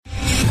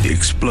The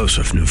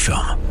explosive new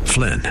film,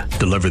 Flynn,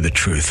 deliver the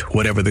truth,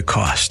 whatever the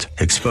cost.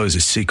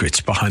 Exposes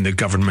secrets behind the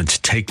government's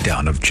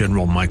takedown of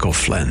General Michael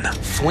Flynn.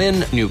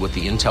 Flynn knew what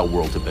the intel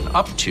world had been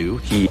up to.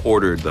 He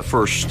ordered the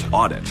first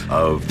audit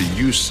of the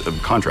use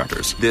of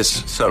contractors.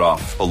 This set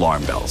off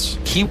alarm bells.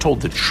 He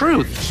told the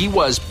truth. He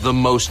was the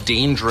most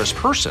dangerous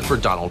person for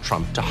Donald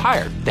Trump to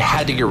hire. They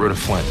had to get rid of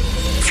Flynn.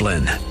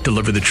 Flynn,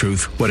 deliver the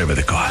truth, whatever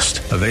the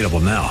cost. Available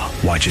now.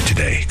 Watch it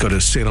today. Go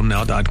to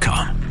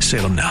salemnow.com.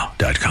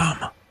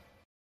 salemnow.com.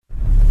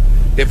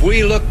 If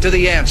we look to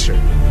the answer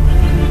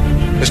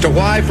as to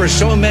why for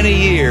so many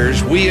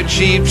years we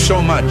achieved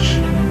so much,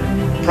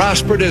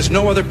 prospered as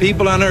no other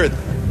people on earth,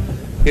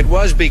 it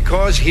was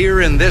because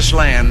here in this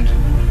land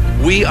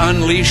we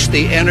unleashed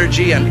the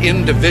energy and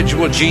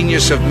individual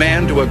genius of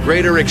man to a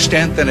greater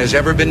extent than has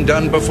ever been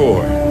done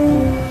before.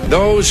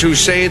 Those who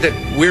say that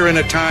we're in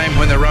a time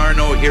when there are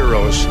no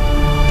heroes,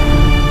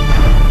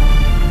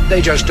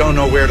 they just don't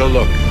know where to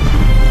look.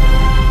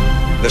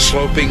 The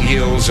sloping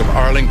hills of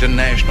Arlington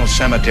National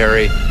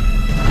Cemetery,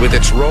 with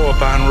its row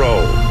upon row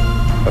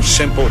of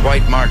simple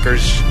white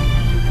markers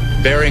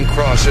bearing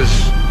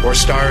crosses or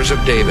stars of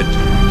David,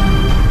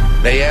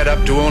 they add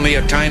up to only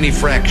a tiny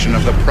fraction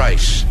of the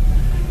price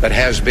that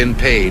has been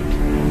paid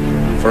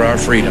for our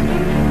freedom.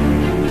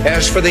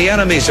 As for the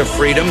enemies of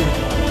freedom,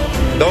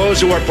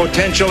 those who are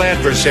potential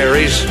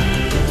adversaries,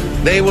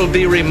 they will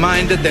be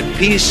reminded that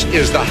peace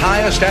is the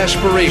highest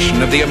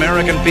aspiration of the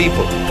American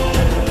people.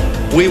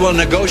 We will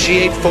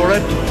negotiate for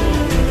it,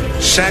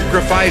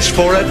 sacrifice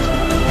for it.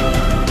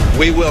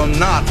 We will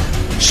not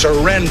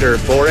surrender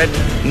for it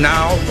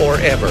now or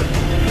ever.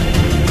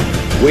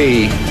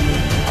 We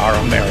are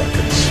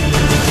Americans.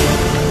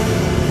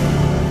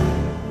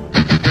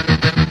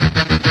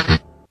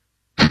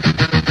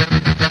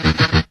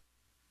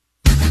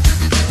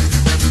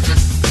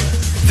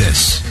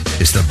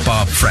 This is the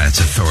Bob Frantz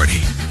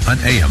Authority on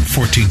AM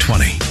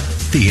 1420.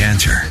 The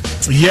Answer.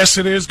 Yes,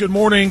 it is. Good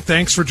morning.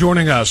 Thanks for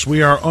joining us.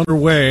 We are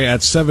underway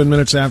at 7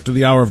 minutes after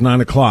the hour of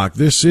 9 o'clock.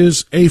 This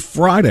is a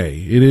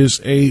Friday. It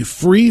is a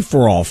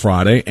free-for-all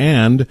Friday,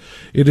 and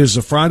it is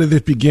a Friday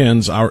that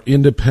begins our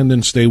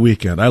Independence Day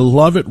weekend. I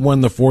love it when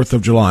the 4th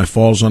of July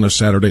falls on a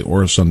Saturday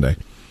or a Sunday,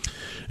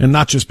 and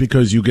not just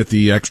because you get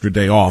the extra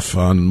day off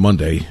on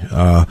Monday.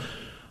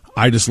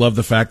 I just love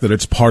the fact that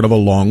it's part of a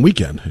long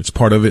weekend. It's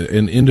part of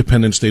an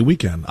Independence Day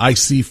weekend. I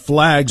see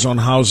flags on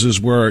houses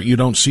where you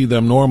don't see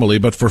them normally,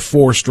 but for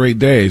 4 straight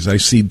days, I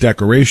see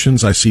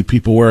decorations. I see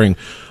people wearing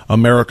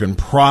American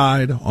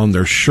pride on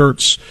their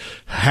shirts,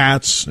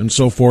 hats, and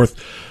so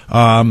forth,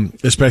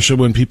 especially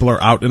when people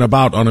are out and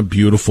about on a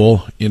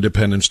beautiful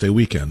Independence Day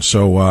weekend.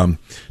 So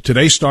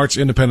today starts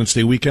Independence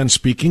Day weekend.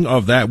 Speaking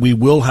of that, we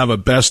will have a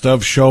best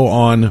of show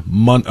on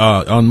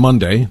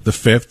Monday, the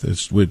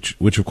 5th,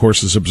 which of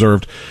course is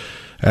observed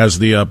as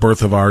the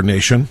birth of our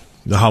nation,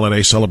 the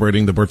holiday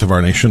celebrating the birth of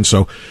our nation.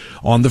 So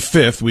on the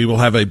 5th, we will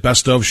have a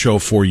best of show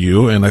for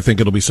you, and I think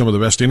it'll be some of the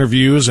best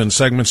interviews and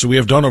segments that we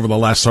have done over the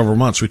last several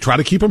months. We try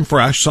to keep them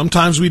fresh.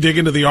 Sometimes we dig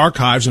into the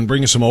archives and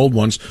bring you some old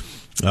ones.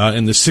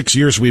 In the 6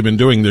 years we've been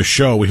doing this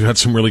show, we've had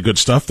some really good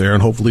stuff there,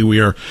 and hopefully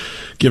we are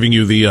giving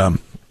you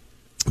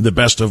the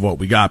best of what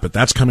we got. But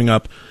that's coming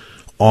up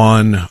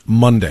on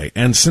Monday.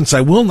 And since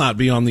I will not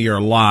be on the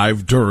air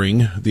live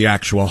during the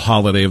actual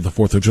holiday of the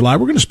 4th of July,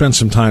 we're going to spend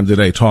some time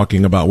today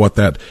talking about what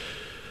that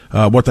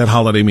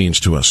holiday means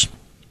to us.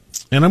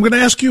 And I'm going to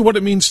ask you what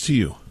it means to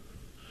you.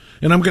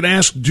 And I'm going to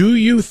ask, do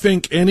you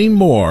think any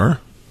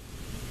more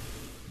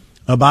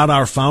about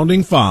our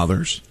founding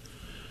fathers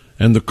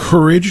and the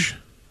courage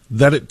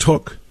that it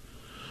took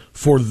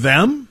for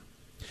them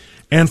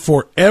and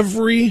for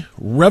every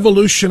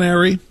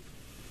revolutionary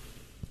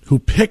who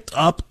picked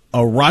up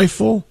a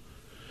rifle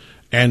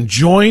and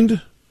joined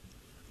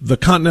the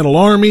Continental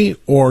Army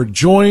or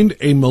joined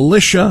a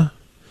militia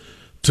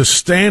to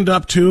stand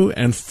up to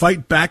and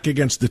fight back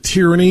against the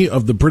tyranny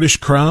of the British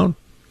Crown?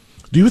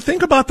 Do you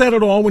think about that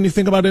at all when you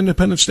think about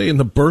Independence Day and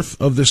the birth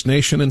of this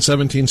nation in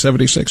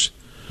 1776?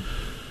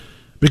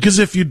 Because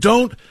if you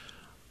don't,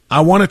 I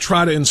want to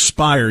try to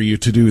inspire you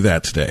to do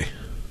that today.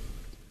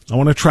 I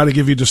want to try to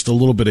give you just a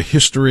little bit of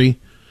history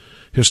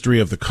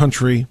of the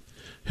country,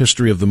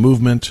 history of the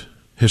movement,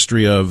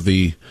 history of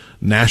the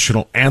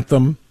national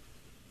anthem,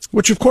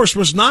 which of course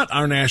was not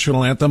our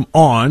national anthem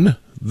on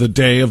the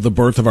day of the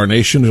birth of our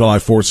nation, July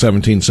 4th,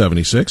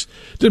 1776.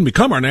 It didn't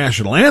become our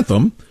national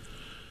anthem.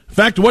 In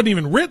fact, it wasn't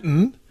even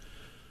written.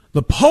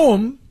 The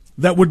poem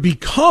that would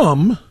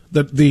become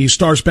the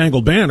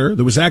Star-Spangled Banner,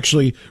 that was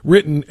actually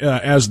written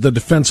as the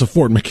defense of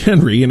Fort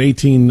McHenry in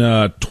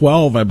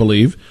 1812, I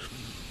believe,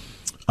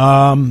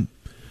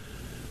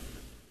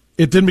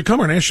 it didn't become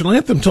our national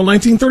anthem until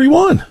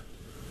 1931.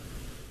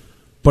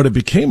 But it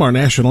became our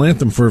national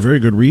anthem for a very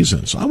good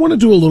reason. So I want to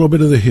do a little bit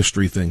of the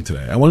history thing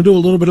today. I want to do a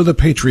little bit of the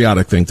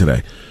patriotic thing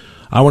today.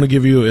 I want to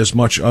give you as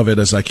much of it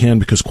as I can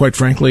because, quite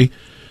frankly,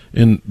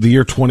 in the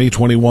year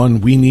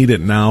 2021, we need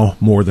it now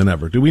more than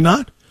ever. Do we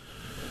not?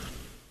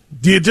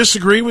 Do you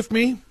disagree with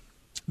me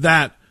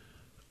that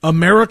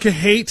America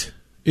hate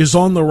is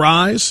on the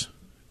rise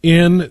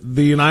in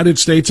the United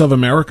States of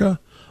America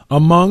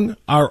among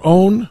our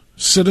own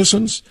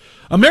citizens?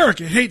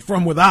 American hate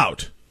from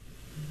without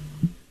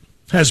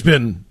has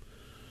been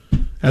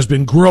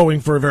growing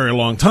for a very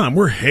long time.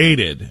 We're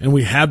hated, and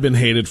we have been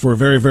hated for a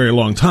very, very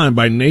long time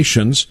by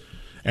nations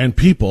and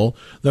people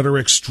that are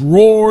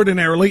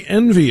extraordinarily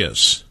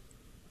envious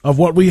of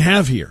what we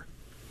have here.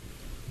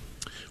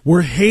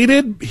 We're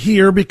hated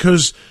here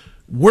because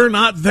we're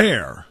not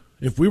there.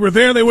 If we were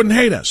there, they wouldn't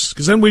hate us,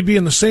 because then we'd be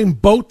in the same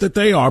boat that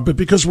they are. But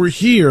because we're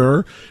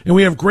here and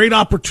we have great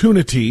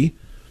opportunity,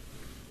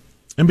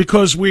 and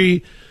because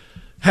we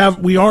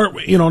are,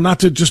 not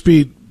to just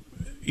be,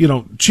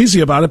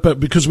 cheesy about it, but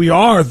because we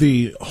are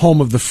the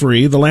home of the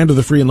free, the land of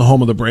the free and the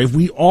home of the brave,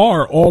 we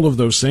are all of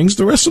those things.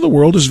 The rest of the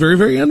world is very,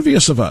 very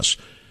envious of us.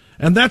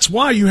 And that's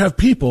why you have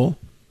people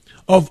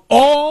of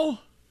all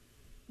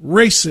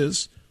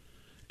races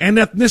and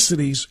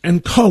ethnicities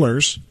and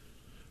colors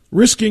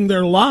risking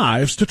their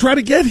lives to try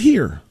to get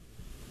here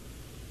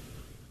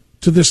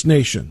to this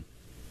nation.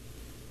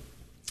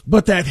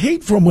 But that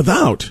hate from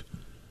without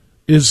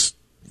is,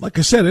 like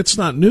I said, it's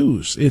not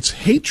news. It's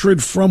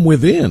hatred from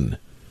within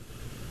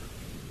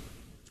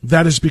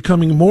that is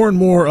becoming more and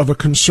more of a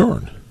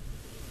concern.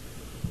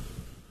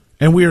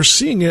 And we are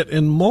seeing it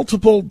in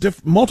multiple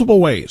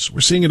ways.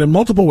 We're seeing it in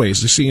multiple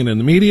ways. We're seeing it in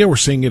the media. We're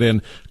seeing it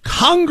in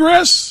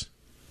Congress.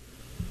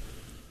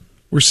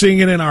 We're seeing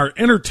it in our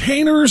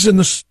entertainers in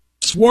the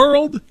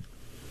world.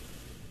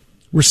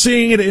 We're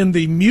seeing it in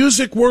the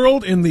music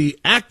world, in the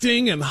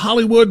acting and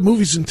Hollywood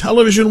movies and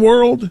television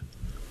world.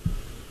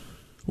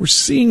 We're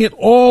seeing it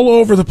all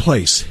over the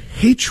place.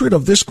 Hatred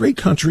of this great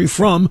country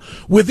from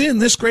within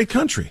this great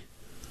country.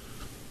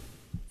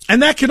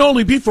 And that can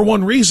only be for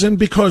one reason,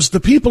 because the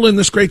people in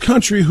this great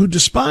country who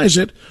despise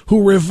it,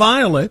 who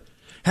revile it,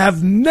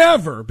 have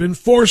never been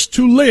forced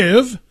to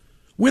live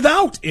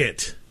without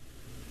it.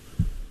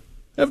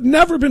 Have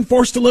never been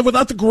forced to live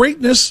without the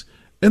greatness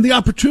and the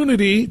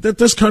opportunity that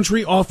this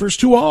country offers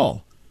to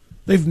all.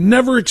 They've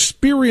never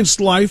experienced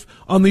life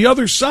on the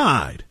other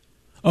side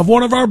of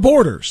one of our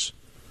borders,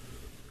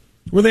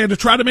 where they had to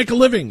try to make a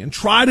living and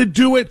try to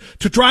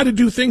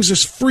do things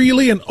as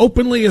freely and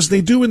openly as they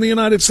do in the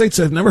United States.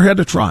 They've never had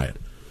to try it.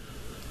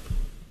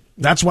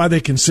 That's why they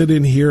can sit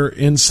in here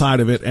inside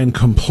of it and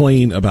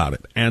complain about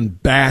it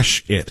and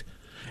bash it.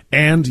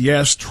 And,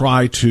 yes,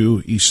 try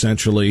to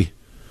essentially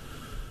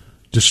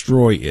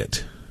destroy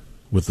it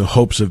with the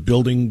hopes of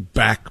building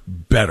back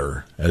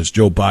better, as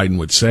Joe Biden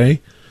would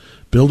say,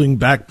 building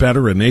back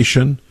better a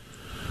nation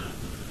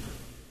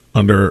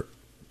under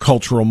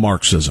cultural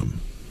Marxism.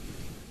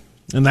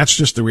 And that's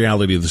just the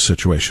reality of the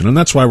situation. And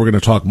that's why we're going to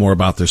talk more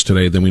about this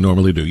today than we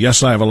normally do.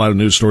 Yes, I have a lot of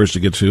news stories to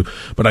get to,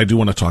 but I do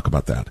want to talk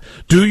about that.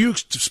 Do you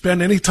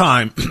spend any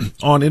time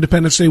on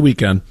Independence Day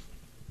weekend,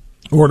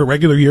 or in a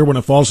regular year when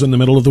it falls in the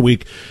middle of the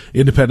week,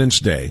 Independence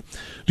Day,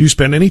 do you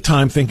spend any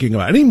time thinking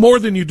about it? Any more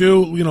than you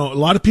do? A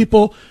lot of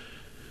people,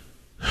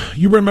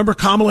 you remember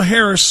Kamala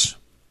Harris,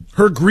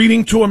 her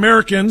greeting to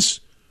Americans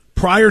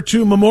prior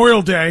to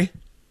Memorial Day.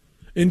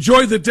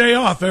 Enjoy the day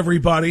off,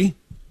 everybody.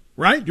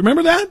 Right? You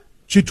remember that?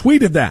 She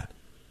tweeted that.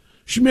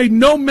 She made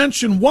no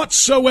mention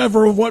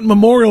whatsoever of what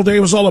Memorial Day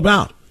was all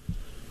about.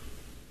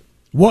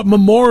 What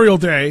Memorial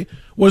Day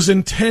was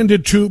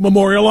intended to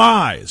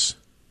memorialize.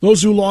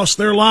 Those who lost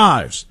their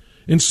lives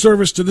in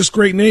service to this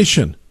great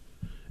nation.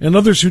 And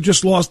others who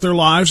just lost their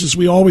lives, as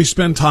we always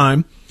spend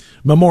time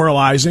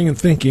memorializing and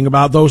thinking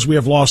about those we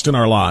have lost in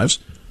our lives.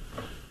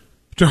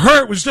 To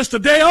her, it was just a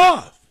day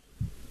off.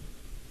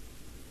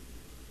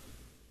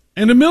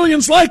 And to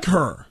millions like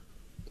her,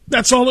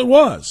 that's all it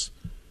was.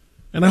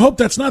 And I hope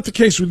that's not the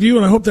case with you,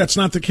 and I hope that's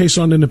not the case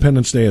on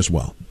Independence Day as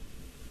well.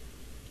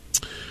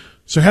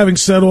 So having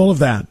said all of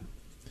that,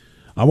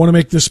 I want to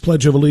make this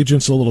Pledge of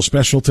Allegiance a little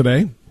special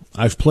today.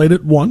 I've played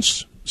it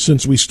once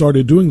since we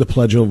started doing the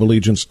Pledge of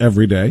Allegiance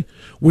every day,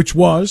 which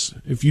was,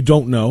 if you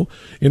don't know,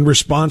 in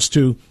response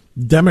to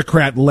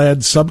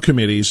Democrat-led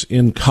subcommittees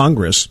in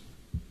Congress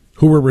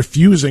who were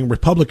refusing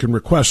Republican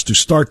requests to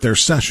start their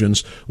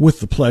sessions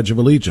with the Pledge of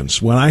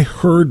Allegiance. When I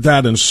heard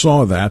that and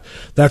saw that,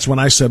 that's when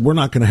I said, we're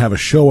not going to have a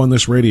show on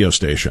this radio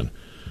station,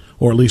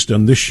 or at least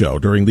on this show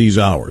during these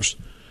hours,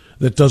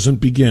 that doesn't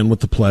begin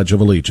with the Pledge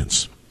of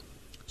Allegiance.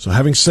 So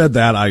having said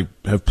that, I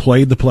have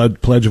played the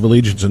Pledge of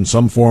Allegiance in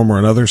some form or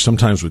another,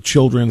 sometimes with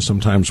children,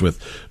 sometimes with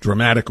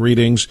dramatic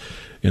readings,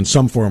 in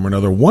some form or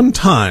another. One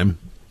time,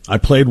 I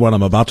played what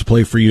I'm about to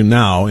play for you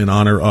now in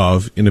honor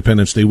of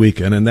Independence Day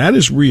weekend, and that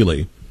is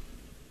really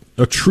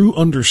a true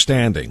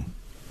understanding,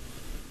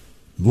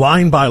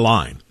 line by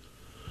line,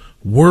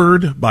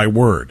 word by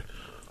word,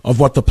 of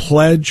what the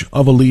Pledge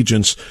of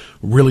Allegiance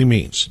really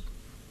means.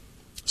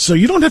 So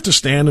you don't have to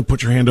stand and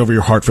put your hand over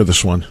your heart for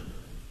this one.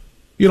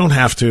 You don't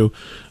have to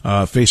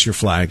face your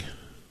flag.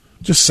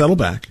 Just settle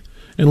back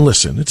and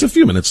listen. It's a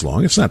few minutes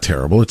long. It's not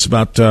terrible. It's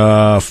about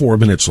 4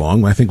 minutes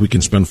long. I think we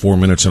can spend 4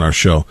 minutes in our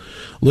show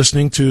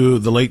listening to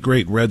the late,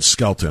 great Red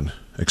Skelton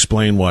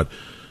explain what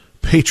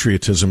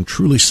patriotism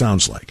truly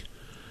sounds like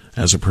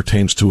as it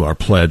pertains to our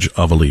Pledge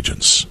of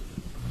Allegiance.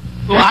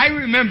 Well, I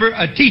remember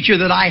a teacher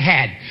that I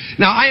had.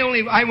 Now, I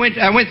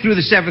went through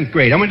the 7th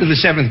grade. I went to the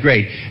 7th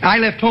grade. And I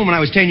left home when I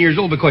was 10 years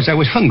old because I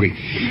was hungry.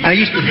 And I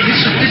used to,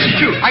 this is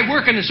true. I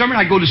work in the summer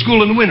and I go to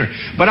school in the winter.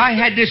 But I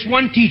had this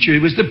one teacher. He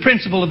was the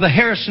principal of the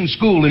Harrison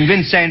School in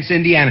Vincennes,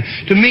 Indiana.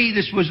 To me,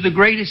 this was the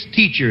greatest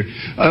teacher,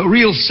 a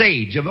real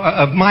sage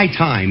of my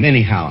time,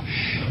 anyhow.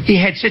 He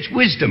had such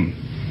wisdom.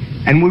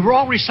 And we were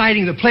all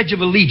reciting the Pledge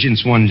of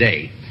Allegiance one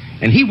day.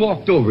 And he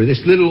walked over,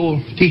 this little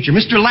old teacher.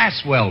 Mr.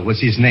 Laswell was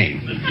his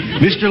name.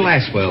 Mr.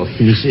 Laswell.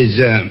 And he says,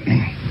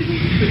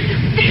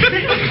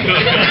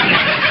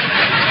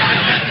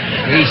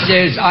 he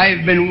says,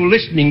 I've been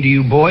listening to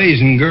you boys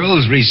and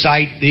girls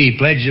recite the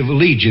Pledge of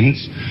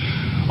Allegiance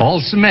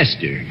all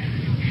semester.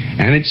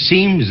 And it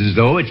seems as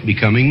though it's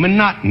becoming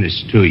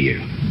monotonous to you.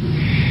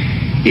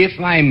 If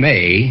I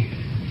may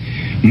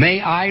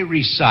I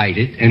recite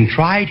it and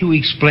try to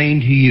explain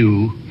to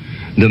you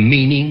the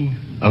meaning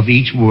of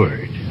each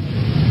word.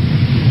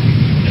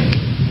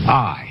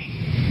 I,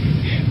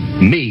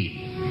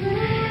 me,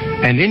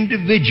 an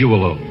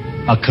individual,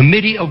 a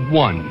committee of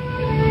one,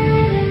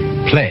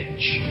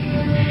 pledge,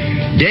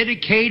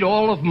 dedicate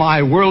all of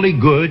my worldly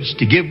goods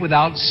to give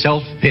without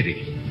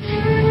self-pity,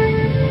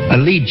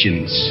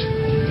 allegiance,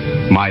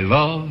 my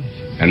love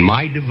and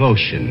my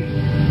devotion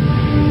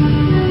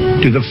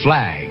to the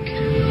flag,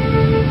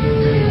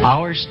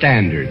 our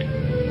standard,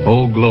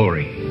 Old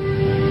Glory,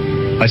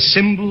 a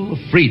symbol of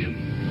freedom.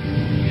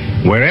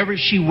 Wherever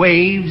she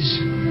waves,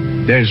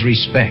 there's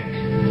respect,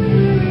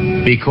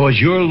 because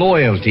your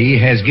loyalty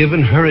has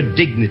given her a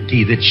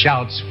dignity that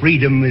shouts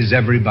freedom is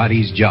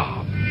everybody's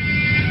job.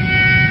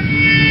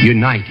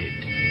 United.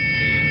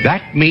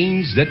 That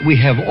means that we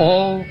have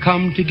all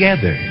come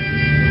together.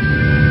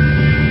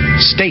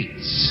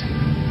 States.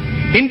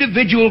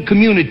 Individual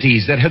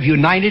communities that have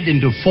united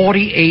into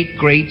 48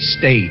 great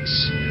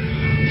states.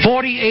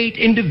 48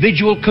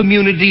 individual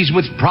communities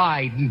with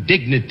pride and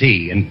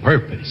dignity and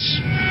purpose.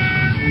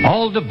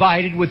 All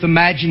divided with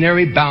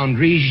imaginary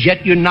boundaries,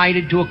 yet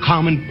united to a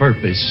common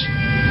purpose.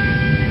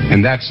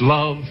 And that's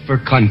love for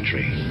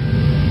country.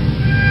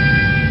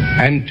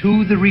 And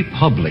to the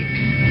Republic.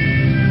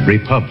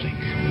 Republic.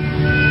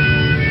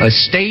 A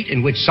state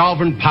in which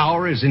sovereign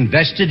power is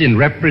invested in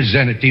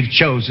representatives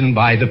chosen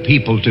by the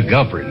people to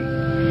govern.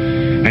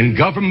 And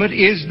government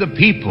is the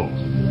people.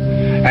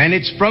 And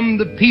it's from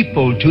the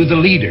people to the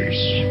leaders,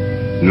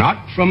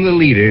 not from the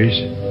leaders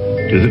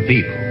to the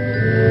people,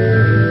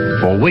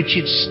 for which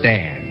it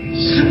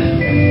stands.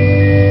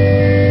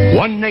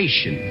 One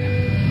nation,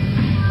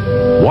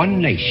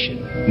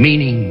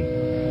 meaning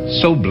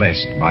so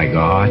blessed by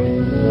God,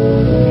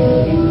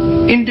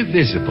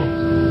 indivisible,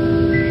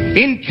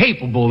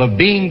 incapable of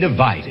being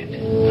divided,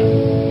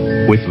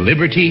 with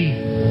liberty,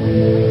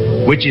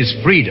 which is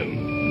freedom,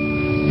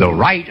 the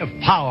right of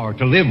power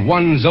to live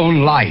one's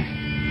own life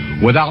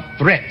without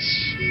threats,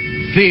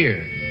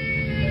 fear,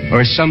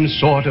 or some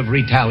sort of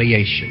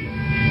retaliation.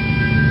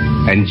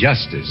 And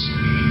justice,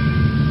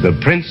 the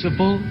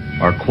principle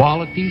or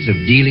qualities of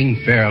dealing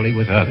fairly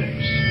with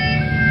others.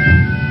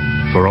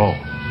 For all.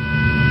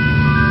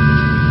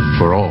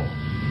 For all.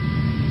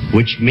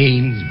 Which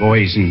means,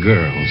 boys and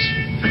girls,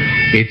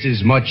 it's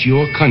as much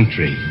your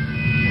country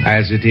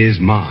as it is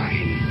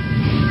mine.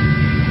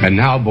 And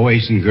now,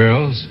 boys and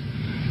girls,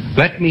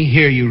 let me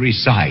hear you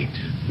recite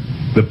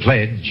the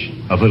Pledge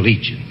of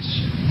Allegiance.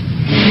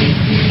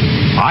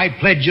 I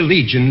pledge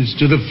allegiance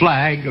to the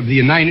flag of the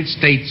United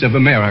States of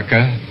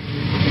America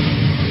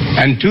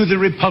and to the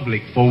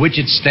republic for which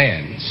it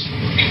stands,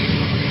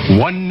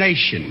 one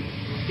nation,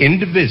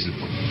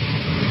 indivisible,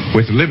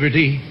 with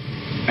liberty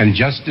and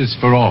justice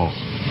for all.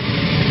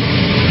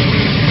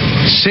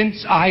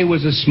 Since I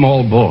was a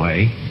small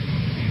boy,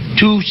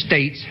 2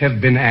 states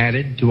have been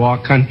added to our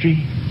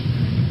country,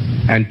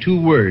 and 2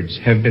 words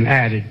have been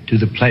added to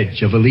the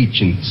Pledge of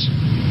Allegiance: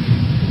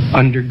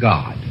 under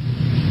God.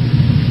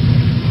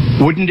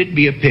 Wouldn't it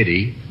be a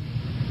pity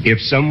if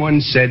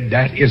someone said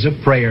that is a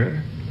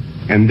prayer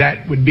and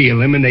that would be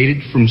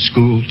eliminated from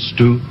schools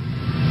too?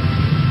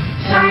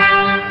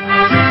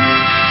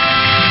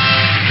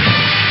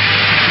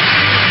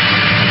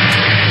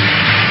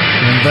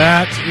 And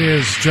that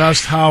is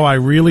just how I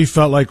really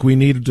felt like we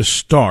needed to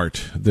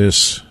start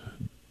this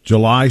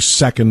July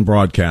 2nd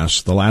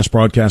broadcast, the last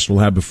broadcast we'll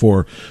have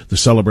before the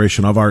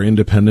celebration of our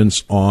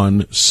independence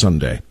on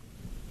Sunday.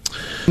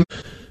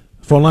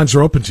 Phone lines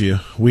are open to you.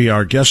 We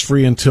are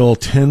guest-free until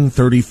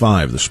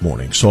 10:35 this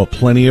morning, so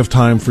plenty of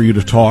time for you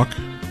to talk.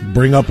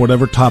 Bring up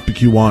whatever topic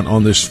you want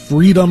on this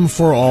Freedom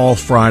for All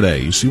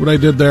Friday. You see what I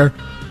did there?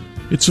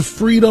 It's a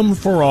Freedom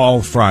for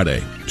All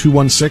Friday.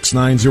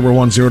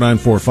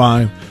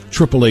 216-901-0945,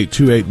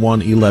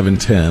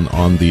 888-281-1110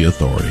 on The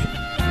Authority.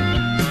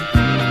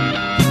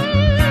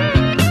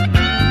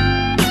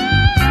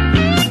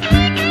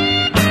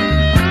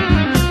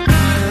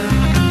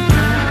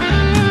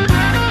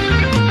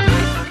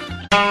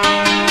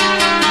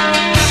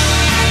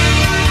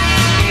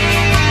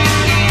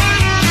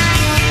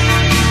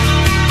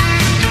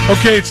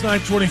 Okay, it's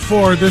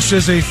 9:24. This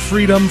is a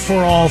Freedom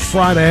for All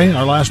Friday,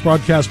 our last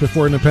broadcast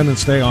before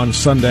Independence Day on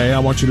Sunday. I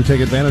want you to take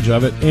advantage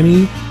of it.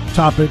 Any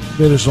topic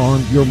that is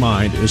on your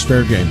mind is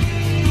fair game.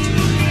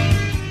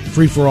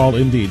 Free for all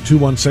indeed.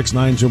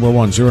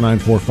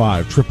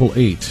 216-901-0945,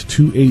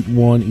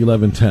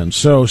 888-281-1110.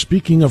 So,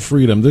 speaking of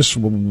freedom, this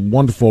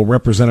wonderful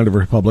representative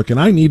republic,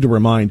 and I need to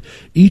remind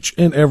each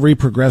and every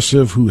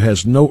progressive who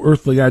has no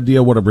earthly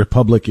idea what a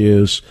republic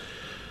is,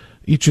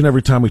 each and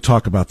every time we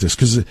talk about this,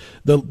 because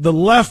the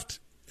left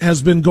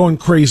has been going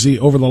crazy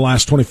over the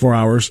last 24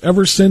 hours.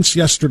 Ever since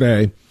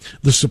yesterday,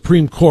 the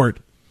Supreme Court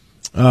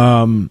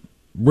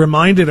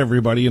reminded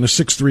everybody in a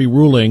 6-3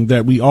 ruling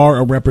that we are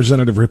a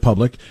representative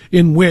republic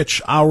in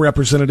which our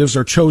representatives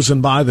are chosen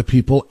by the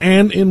people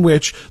and in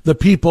which the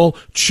people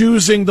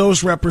choosing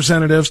those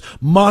representatives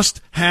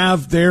must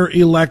have their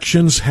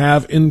elections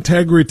have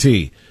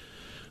integrity.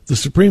 The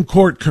Supreme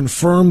Court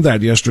confirmed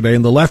that yesterday,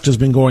 and the left has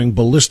been going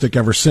ballistic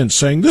ever since,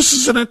 saying this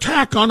is an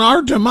attack on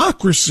our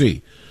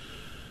democracy.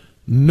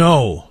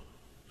 No,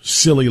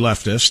 silly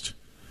leftist.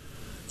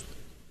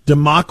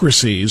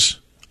 Democracies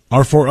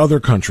are for other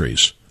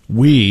countries.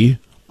 We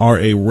are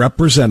a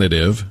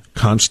representative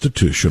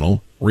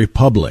constitutional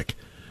republic.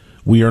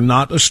 We are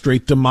not a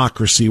straight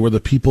democracy where the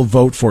people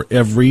vote for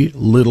every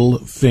little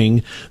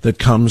thing that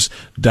comes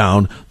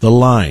down the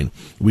line.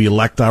 We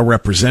elect our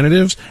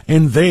representatives,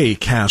 and they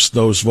cast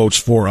those votes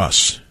for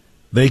us.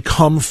 They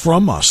come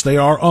from us. They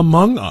are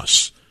among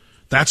us.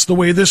 That's the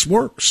way this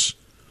works.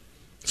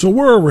 So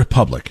we're a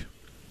republic.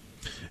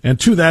 And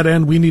to that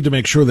end, we need to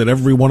make sure that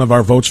every one of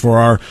our votes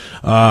for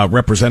our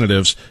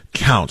representatives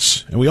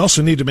counts. And we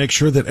also need to make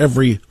sure that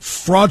every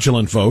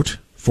fraudulent vote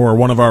for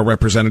one of our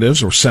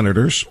representatives or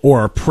senators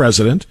or our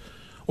president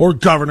or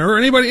governor or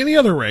any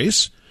other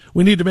race,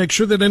 we need to make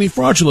sure that any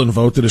fraudulent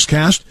vote that is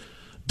cast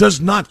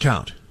does not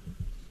count.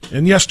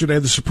 And yesterday,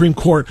 the Supreme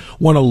Court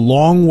went a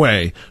long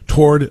way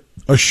toward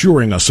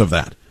assuring us of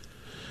that.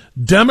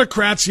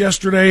 Democrats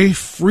yesterday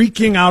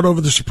freaking out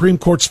over the Supreme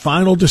Court's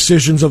final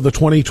decisions of the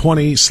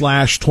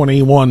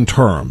 2020/21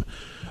 term,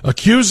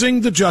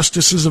 accusing the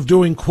justices of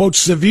doing, quote,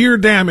 severe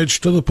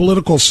damage to the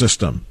political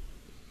system.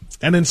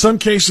 And in some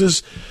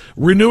cases,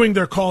 renewing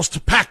their calls to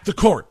pack the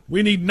court.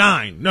 We need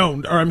 9.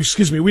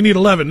 We need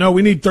 11. No,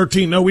 we need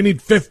 13. No, we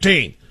need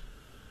 15.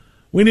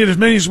 We need as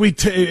many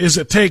as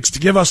it takes to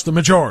give us the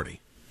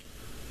majority.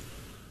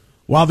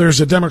 While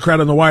there's a Democrat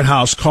in the White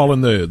House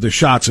calling the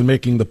shots and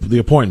making the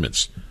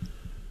appointments.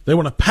 They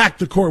want to pack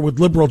the court with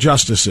liberal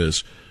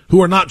justices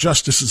who are not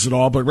justices at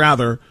all, but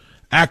rather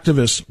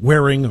activists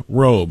wearing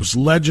robes,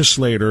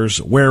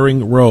 legislators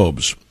wearing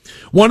robes.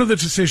 One of the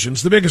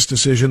decisions, the biggest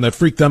decision that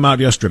freaked them out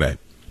yesterday,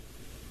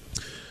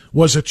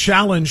 was a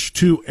challenge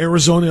to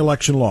Arizona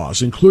election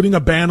laws, including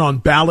a ban on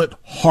ballot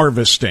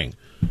harvesting,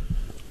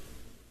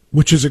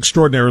 which is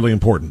extraordinarily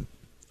important.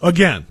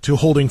 Again, to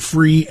holding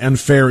free and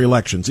fair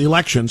elections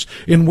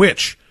in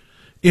which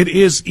it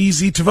is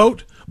easy to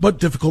vote, but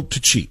difficult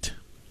to cheat.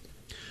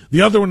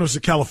 The other one was a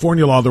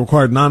California law that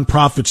required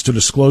nonprofits to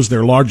disclose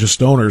their largest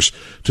donors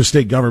to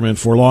state government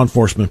for law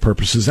enforcement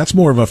purposes. That's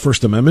more of a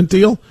First Amendment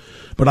deal,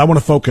 but I want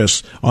to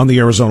focus on the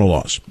Arizona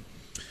laws.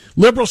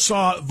 Liberals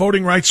saw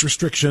voting rights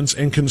restrictions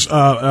in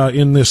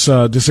this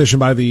decision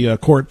by the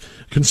court.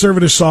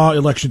 Conservatives saw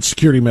election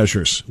security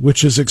measures,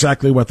 which is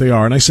exactly what they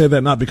are. And I say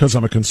that not because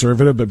I'm a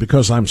conservative, but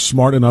because I'm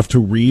smart enough to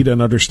read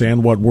and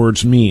understand what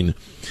words mean.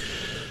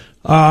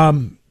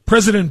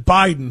 President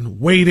Biden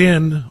weighed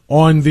in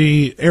on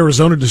the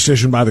Arizona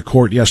decision by the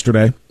court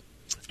yesterday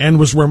and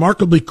was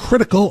remarkably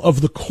critical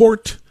of the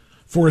court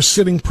for a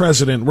sitting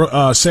president,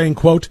 saying,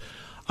 quote,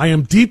 I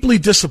am deeply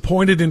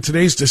disappointed in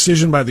today's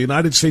decision by the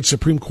United States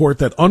Supreme Court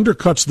that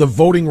undercuts the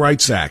Voting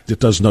Rights Act. It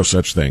does no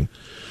such thing.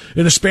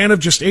 In a span of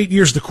just 8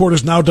 years, the court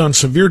has now done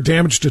severe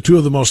damage to two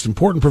of the most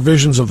important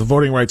provisions of the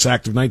Voting Rights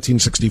Act of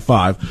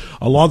 1965,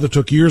 a law that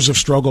took years of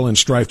struggle and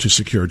strife to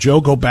secure.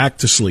 Joe, go back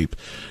to sleep.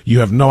 You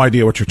have no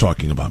idea what you're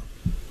talking about.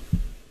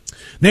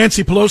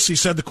 Nancy Pelosi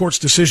said the court's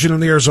decision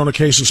in the Arizona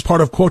case is part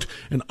of, quote,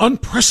 an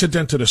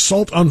unprecedented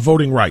assault on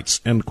voting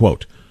rights, end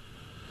quote,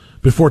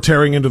 before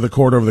tearing into the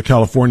court over the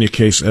California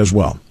case as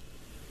well.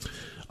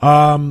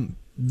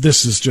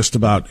 This is just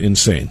about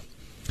insane.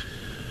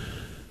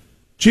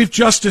 Chief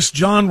Justice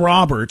John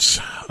Roberts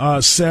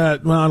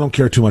said, well, I don't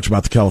care too much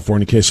about the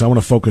California case. I want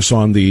to focus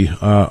on the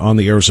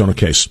Arizona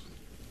case.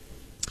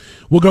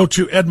 We'll go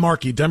to Ed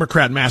Markey,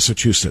 Democrat,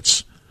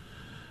 Massachusetts.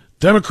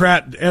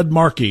 Democrat Ed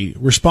Markey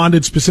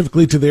responded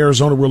specifically to the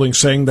Arizona ruling,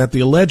 saying that the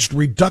alleged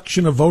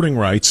reduction of voting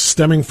rights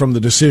stemming from the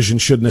decision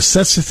should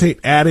necessitate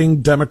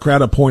adding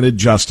Democrat-appointed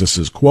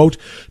justices. Quote,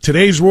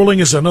 today's ruling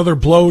is another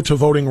blow to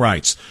voting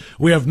rights.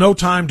 We have no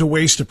time to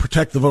waste to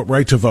protect the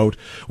right to vote.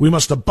 We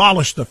must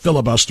abolish the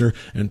filibuster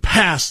and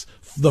pass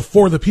the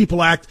For the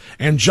People Act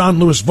and John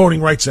Lewis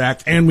Voting Rights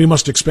Act, and we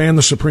must expand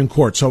the Supreme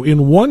Court. So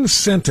in one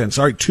sentence,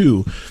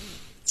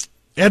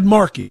 Ed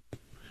Markey,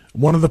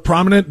 one of the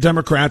prominent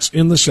Democrats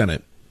in the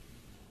Senate,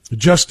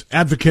 just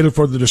advocated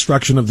for the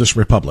destruction of this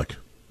republic.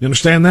 You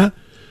understand that?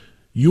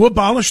 You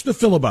abolish the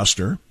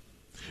filibuster,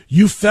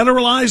 you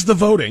federalize the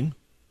voting,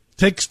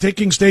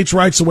 taking states'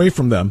 rights away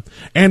from them,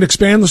 and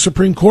expand the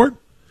Supreme Court,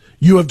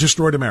 you have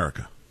destroyed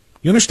America.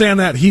 You understand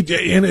that?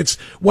 And it's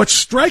what's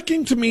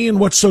striking to me and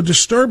what's so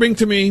disturbing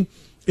to me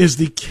is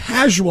the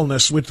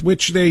casualness with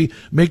which they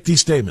make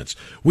these statements.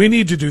 We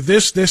need to do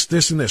this, this,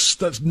 this, and this.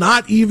 That's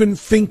not even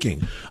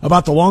thinking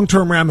about the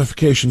long-term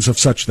ramifications of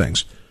such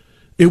things.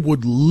 It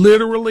would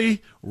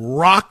literally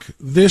rock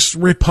this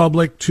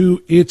republic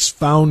to its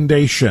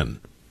foundation.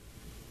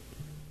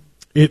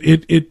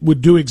 It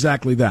would do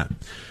exactly that.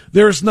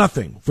 There is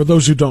nothing, for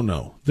those who don't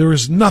know, there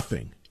is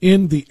nothing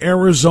in the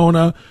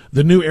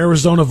new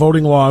Arizona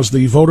voting laws,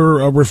 the voter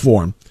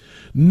reform,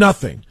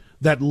 nothing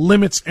that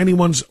limits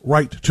anyone's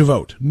right to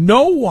vote.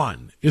 No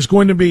one is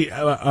going to be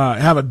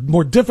have a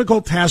more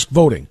difficult task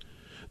voting.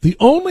 The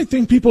only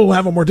thing people will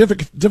have a more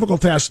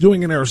difficult task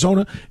doing in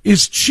Arizona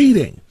is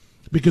cheating,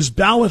 because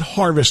ballot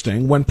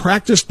harvesting, when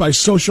practiced by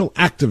social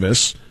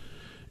activists,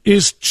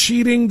 is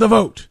cheating the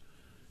vote.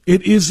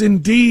 It is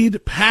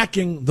indeed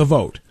packing the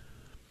vote.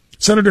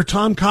 Senator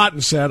Tom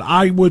Cotton said,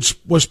 I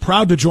was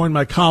proud to join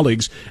my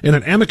colleagues in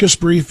an amicus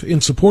brief in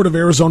support of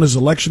Arizona's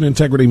election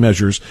integrity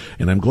measures,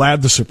 and I'm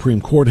glad the Supreme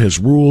Court has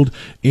ruled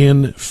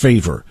in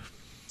favor.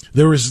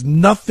 There is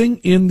nothing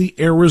in the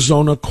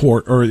Arizona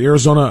court, or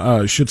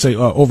Arizona,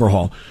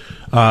 overhaul,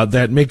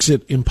 that makes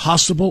it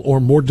impossible or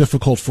more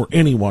difficult for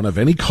anyone of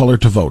any color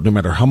to vote, no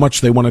matter how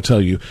much they want to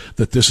tell you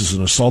that this is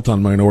an assault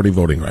on minority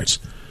voting rights.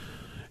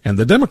 And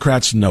the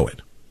Democrats know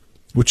it,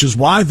 which is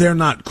why they're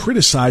not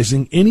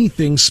criticizing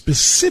anything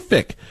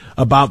specific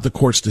about the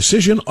court's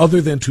decision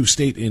other than to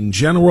state in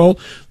general,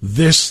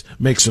 this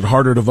makes it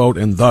harder to vote,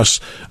 and thus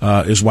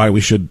is why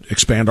we should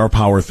expand our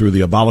power through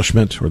the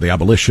abolishment, or the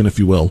abolition, if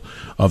you will,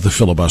 of the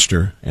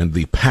filibuster and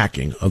the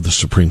packing of the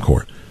Supreme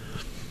Court.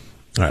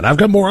 All right, I've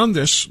got more on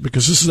this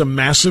because this is a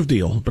massive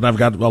deal, but I've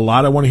got a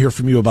lot I want to hear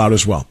from you about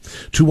as well.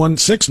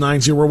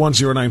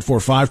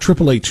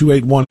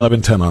 216-901-0945,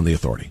 888-281-1110 on The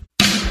Authority.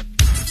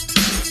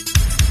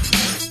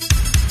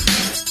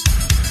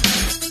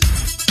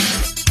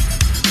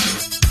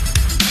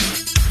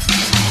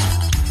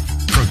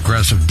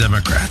 Progressive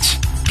Democrats,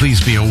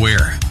 please be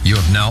aware you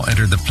have now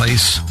entered the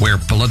place where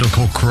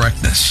political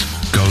correctness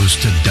goes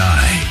to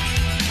die.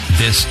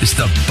 This is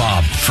the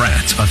Bob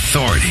Frantz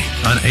Authority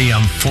on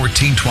AM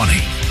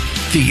 1420.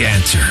 The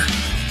Answer.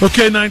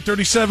 Okay,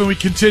 9:37. We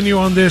continue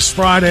on this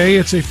Friday.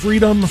 It's a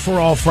Freedom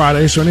for All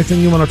Friday, so anything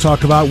you want to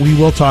talk about, we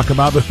will talk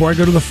about. Before I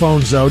go to the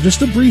phones, though,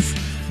 just a brief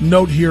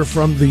note here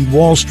from the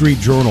Wall Street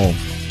Journal,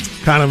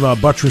 kind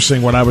of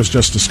buttressing what I was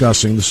just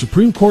discussing. The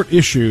Supreme Court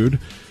issued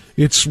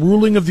its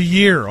ruling of the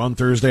year on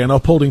Thursday and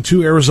upholding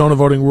 2 Arizona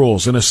voting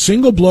rules. In a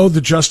single blow, the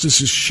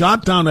justices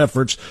shot down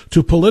efforts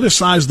to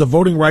politicize the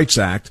Voting Rights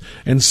Act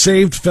and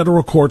saved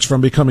federal courts from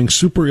becoming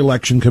super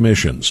election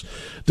commissions.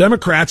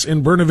 Democrats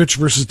in Brnovich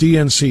versus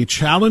DNC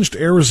challenged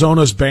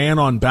Arizona's ban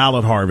on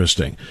ballot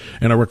harvesting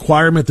and a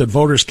requirement that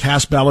voters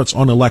cast ballots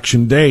on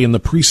election day in the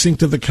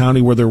precinct of the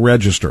county where they're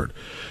registered.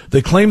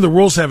 They claim the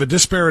rules have a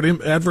disparate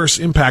adverse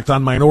impact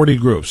on minority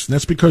groups. And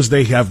that's because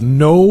they have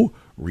no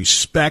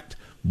respect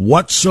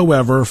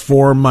whatsoever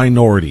for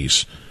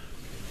minorities.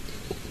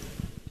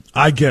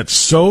 I get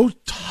so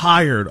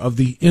tired of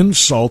the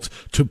insult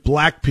to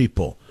black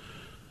people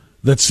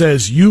that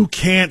says you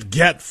can't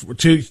get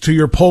to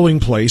your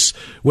polling place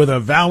with a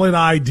valid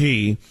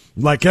ID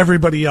like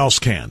everybody else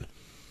can.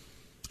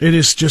 It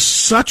is just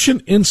such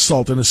an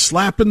insult and a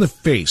slap in the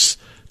face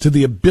to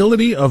the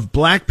ability of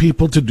black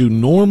people to do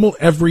normal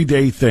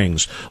everyday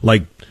things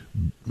like,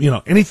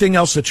 anything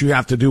else that you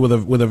have to do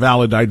with a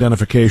valid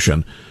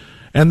identification.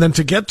 And then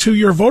to get to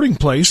your voting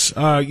place,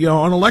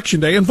 on election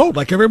day and vote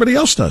like everybody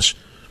else does.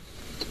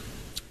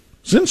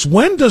 Since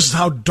when does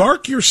how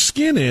dark your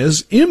skin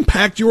is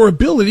impact your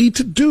ability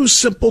to do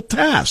simple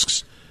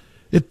tasks?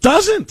 It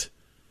doesn't.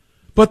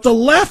 But the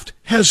left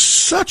has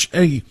such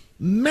a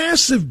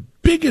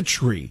massive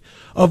bigotry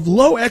of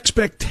low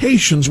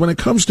expectations when it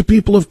comes to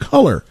people of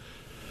color.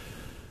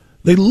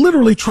 They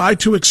literally try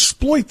to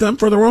exploit them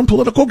for their own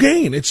political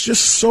gain. It's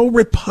just so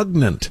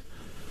repugnant.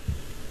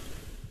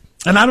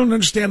 And I don't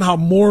understand how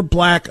more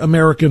black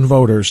American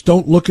voters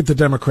don't look at the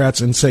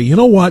Democrats and say, you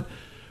know what,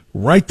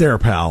 right there,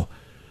 pal,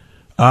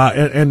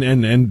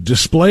 and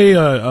display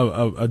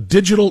a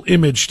digital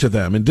image to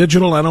them. And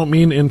digital, I don't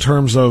mean in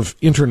terms of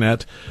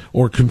internet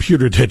or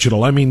computer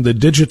digital. I mean the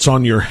digits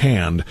on your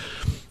hand,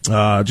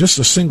 just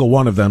a single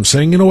one of them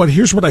saying, you know what,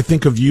 here's what I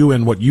think of you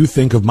and what you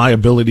think of my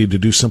ability to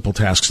do simple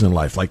tasks in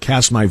life, like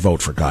cast my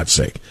vote, for God's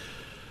sake.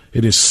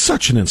 It is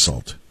such an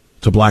insult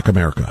to black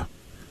America.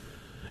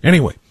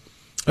 Anyway.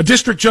 A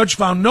district judge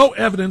found no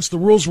evidence the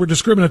rules were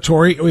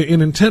discriminatory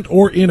in intent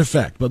or in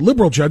effect, but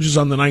liberal judges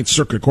on the Ninth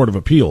Circuit Court of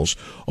Appeals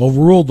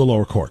overruled the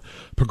lower court.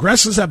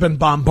 Progressives have been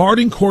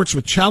bombarding courts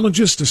with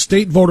challenges to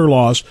state voter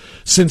laws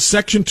since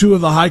Section 2 of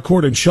the High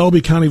Court in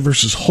Shelby County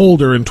versus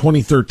Holder in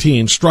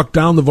 2013 struck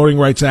down the Voting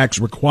Rights Act's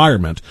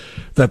requirement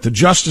that the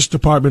Justice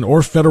Department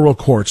or federal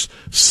courts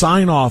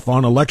sign off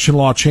on election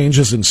law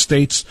changes in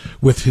states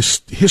with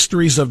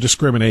histories of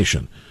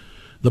discrimination.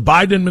 The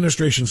Biden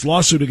administration's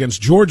lawsuit against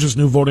Georgia's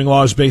new voting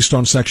law is based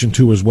on Section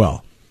 2 as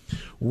well.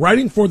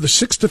 Writing for the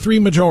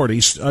 6-3 majority,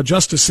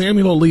 Justice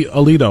Samuel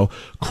Alito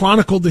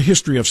chronicled the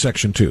history of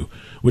Section 2,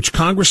 which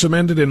Congress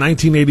amended in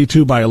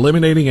 1982 by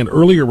eliminating an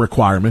earlier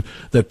requirement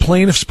that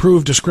plaintiffs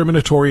prove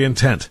discriminatory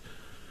intent.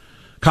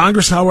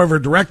 Congress, however,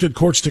 directed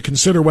courts to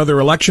consider whether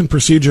election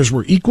procedures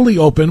were equally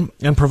open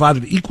and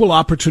provided equal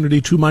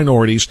opportunity to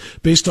minorities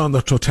based on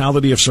the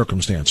totality of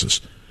circumstances.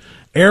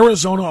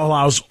 Arizona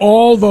allows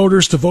all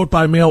voters to vote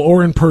by mail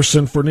or in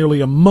person for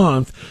nearly a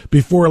month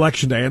before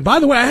Election Day. And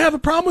by the way, I have a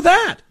problem with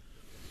that.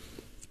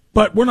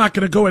 But we're not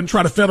going to go and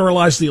try to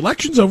federalize the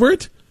elections over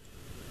it.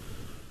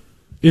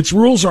 Its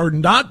rules are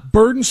not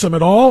burdensome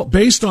at all,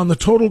 based on the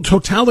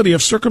totality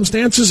of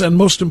circumstances, and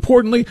most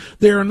importantly,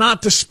 they are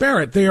not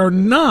disparate. They are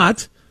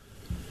not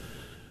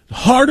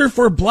harder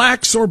for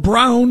blacks or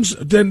browns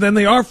than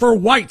they are for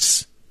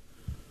whites,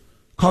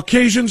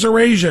 Caucasians or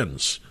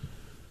Asians.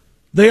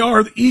 They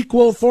are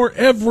equal for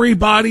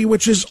everybody,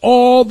 which is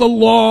all the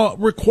law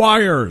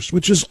requires,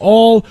 which is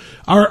all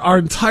our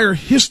entire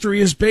history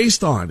is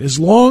based on, as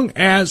long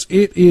as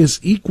it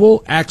is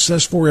equal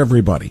access for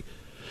everybody,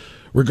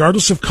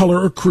 regardless of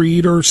color or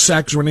creed or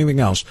sex or anything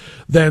else.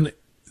 Then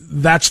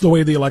that's the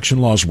way the election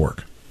laws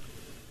work.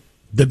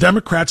 The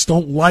Democrats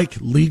don't like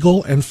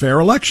legal and fair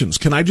elections.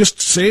 Can I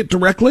just say it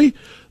directly?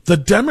 The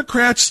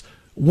Democrats,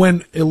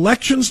 when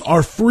elections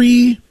are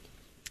free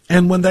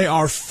and when they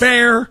are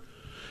fair,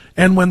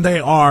 and when they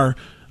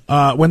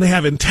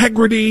have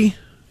integrity,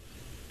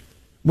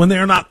 when they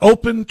are not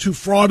open to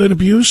fraud and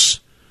abuse,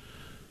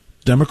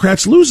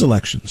 Democrats lose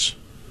elections.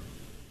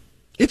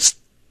 It's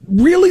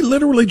really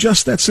literally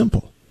just that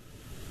simple.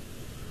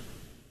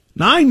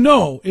 Now, I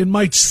know it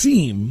might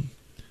seem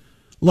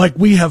like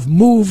we have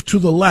moved to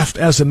the left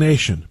as a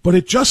nation, but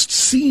it just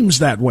seems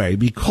that way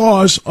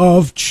because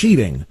of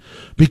cheating,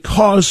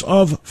 because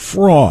of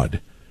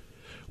fraud.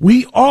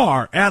 We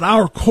are, at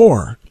our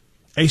core,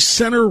 a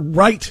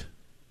center-right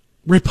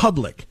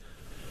republic.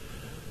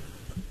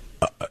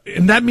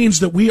 And that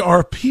means that we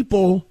are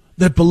people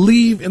that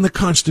believe in the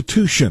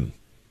Constitution,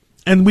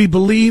 and we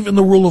believe in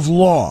the rule of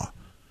law,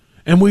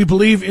 and we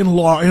believe in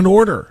law and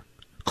order,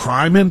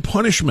 crime and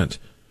punishment,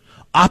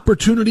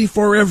 opportunity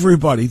for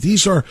everybody.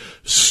 These are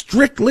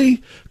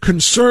strictly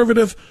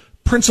conservative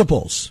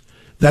principles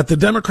that the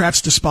Democrats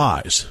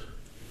despise.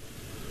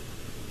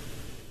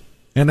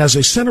 And as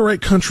a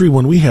center-right country,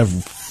 when we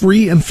have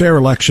free and fair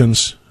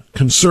elections,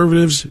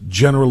 conservatives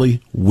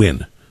generally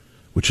win,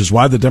 which is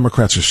why the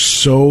Democrats are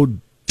so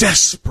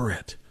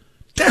desperate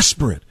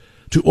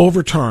to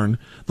overturn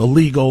the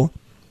legal,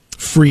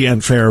 free,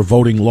 and fair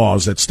voting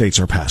laws that states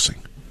are passing,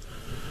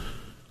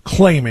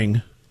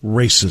 claiming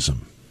racism.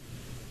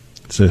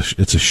 It's a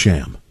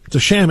sham. It's a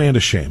sham and a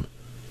shame.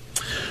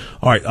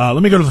 All right,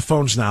 let me go to the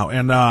phones now.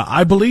 And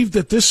I believe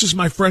that this is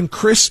my friend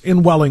Chris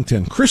in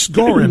Wellington. Chris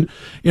Gorin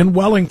in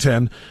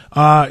Wellington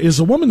is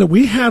a woman that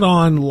we had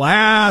on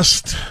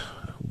last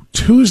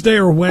Tuesday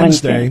or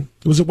Wednesday.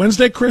 Was it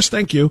Wednesday, Chris?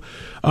 Thank you.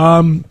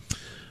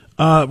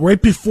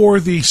 Right before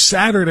the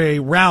Saturday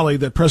rally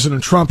that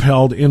President Trump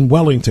held in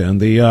Wellington,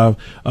 the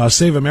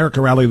Save America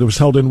rally that was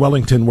held in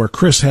Wellington, where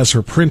Chris has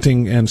her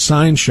printing and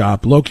sign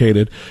shop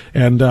located.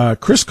 And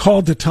Chris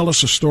called to tell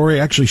us a story.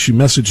 Actually, she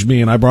messaged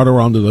me, and I brought her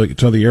on to the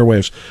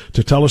airwaves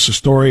to tell us a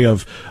story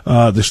of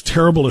this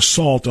terrible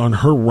assault on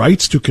her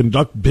rights to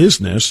conduct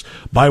business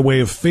by way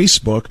of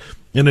Facebook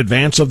in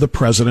advance of the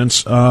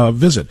president's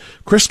visit.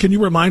 Chris, can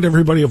you remind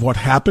everybody of what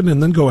happened,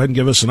 and then go ahead and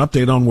give us an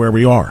update on where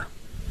we are?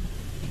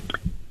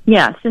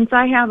 Yeah, since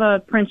I have a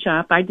print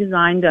shop, I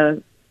designed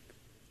a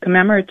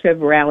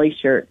commemorative rally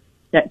shirt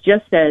that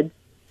just said,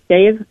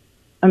 Save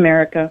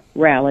America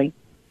Rally.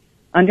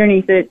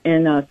 Underneath it,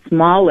 in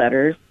small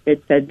letters,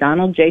 it said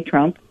Donald J.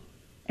 Trump,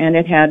 and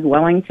it had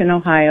Wellington,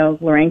 Ohio,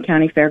 Lorain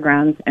County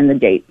Fairgrounds, and the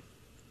date.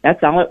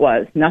 That's all it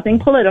was. Nothing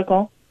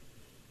political,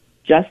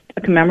 just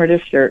a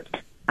commemorative shirt.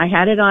 I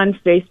had it on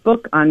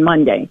Facebook on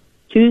Monday.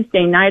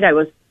 Tuesday night, I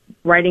was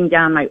writing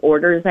down my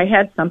orders. I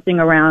had something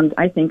around,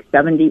 I think,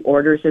 70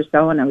 orders or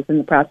so, and I was in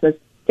the process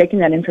taking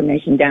that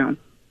information down.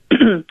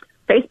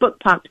 Facebook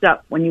pops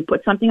up when you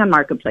put something on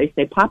Marketplace.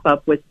 They pop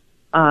up with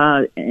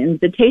an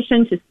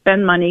invitation to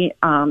spend money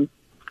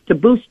to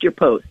boost your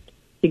post.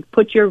 You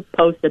put your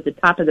post at the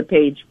top of the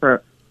page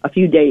for a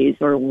few days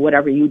or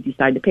whatever you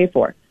decide to pay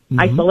for. Mm-hmm.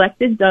 I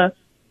selected the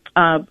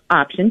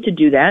option to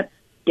do that,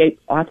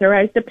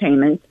 authorized the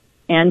payment,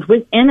 and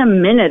within a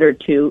minute or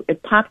two,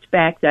 it popped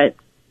back that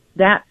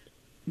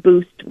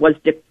boost was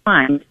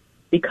declined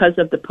because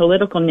of the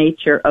political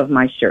nature of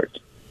my shirt.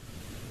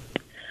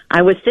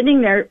 I was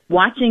sitting there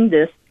watching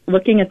this,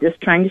 looking at this,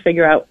 trying to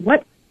figure out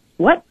what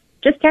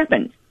just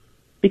happened.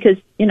 Because,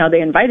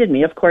 they invited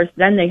me. Of course,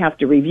 then they have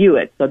to review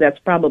it. So that's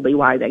probably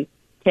why they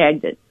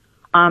tagged it.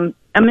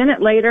 A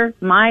minute later,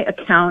 my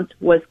account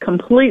was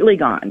completely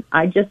gone.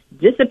 I just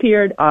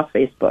disappeared off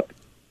Facebook.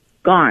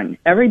 Gone.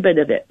 Every bit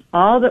of it.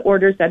 All the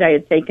orders that I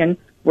had taken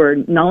were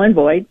null and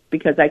void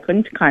because I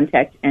couldn't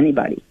contact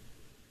anybody.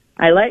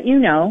 I let you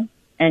know,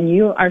 and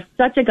you are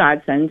such a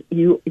godsend.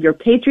 Your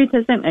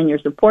patriotism and your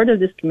support of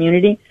this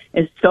community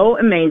is so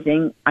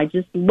amazing. I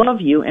just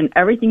love you and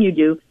everything you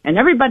do, and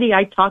everybody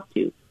I talk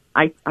to,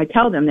 I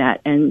tell them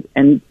that,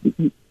 and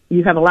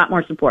you have a lot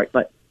more support,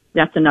 but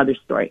that's another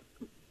story.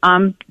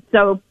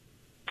 So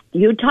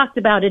you talked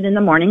about it in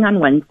the morning on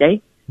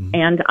Wednesday,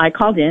 and I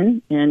called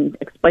in and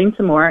explained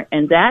some more,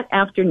 and that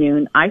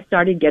afternoon I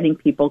started getting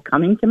people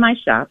coming to my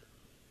shop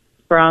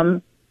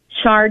from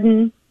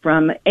Chardon,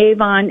 from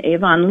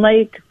Avon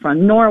Lake,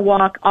 from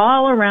Norwalk,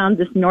 all around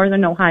this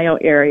northern Ohio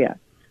area.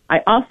 I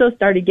also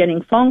started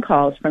getting phone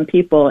calls from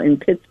people in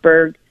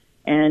Pittsburgh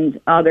and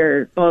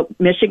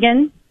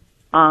Michigan,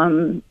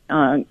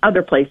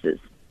 other places,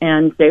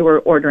 and they were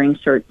ordering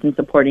shirts and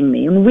supporting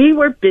me. And we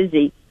were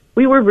busy.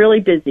 We were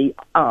really busy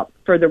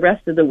for the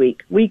rest of the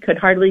week. We could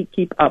hardly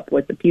keep up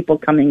with the people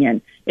coming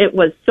in. It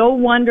was so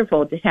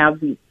wonderful to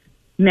have these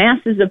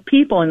masses of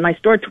people in my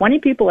store, 20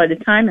 people at a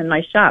time in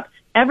my shop.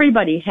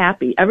 Everybody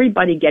happy,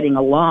 everybody getting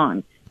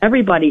along,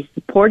 everybody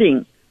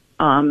supporting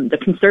the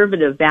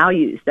conservative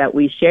values that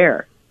we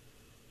share.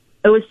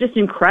 It was just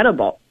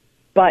incredible.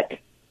 But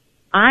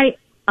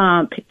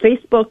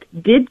Facebook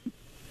did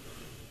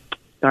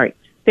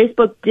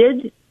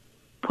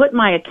put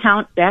my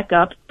account back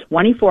up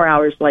 24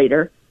 hours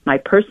later, my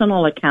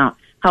personal account.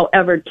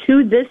 However,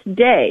 to this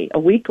day, a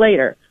week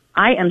later,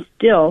 I am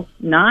still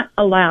not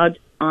allowed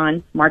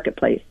on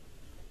Marketplace.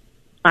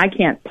 I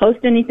can't post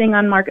anything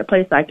on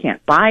Marketplace. I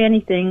can't buy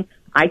anything.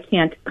 I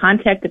can't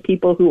contact the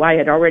people who I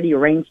had already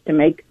arranged to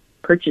make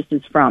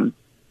purchases from.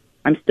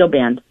 I'm still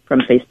banned from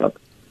Facebook.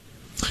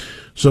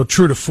 So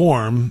true to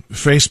form,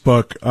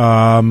 Facebook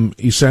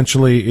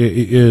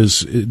essentially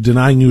is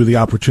denying you the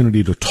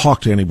opportunity to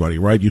talk to anybody,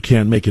 right? You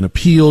can't make an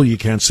appeal. You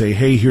can't say,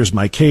 hey, here's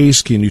my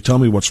case. Can you tell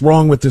me what's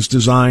wrong with this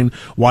design?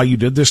 Why you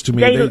did this to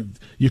me?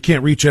 You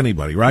can't reach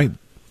anybody, right?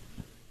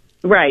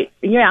 Right.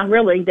 Yeah,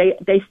 really.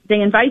 They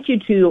invite you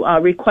to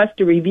request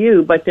a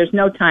review, but there's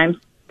no time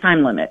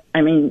limit.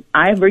 I mean,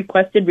 I've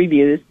requested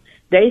reviews.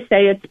 They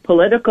say it's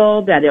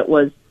political, that it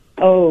was,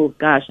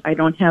 I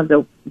don't have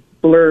the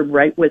blurb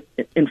right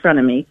in front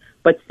of me,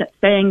 but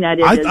saying that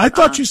it is. I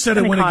thought you said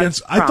it went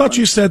against. I thought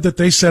you said that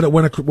they said it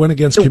went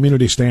against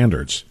community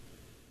standards.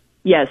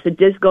 Yes, it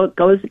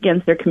goes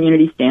against their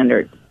community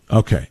standards.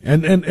 Okay,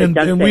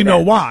 and we know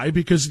why,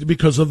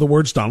 because of the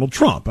words Donald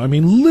Trump. I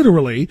mean,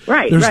 literally,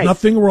 there's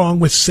nothing wrong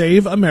with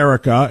Save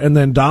America and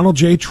then Donald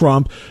J.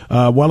 Trump,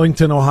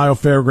 Wellington, Ohio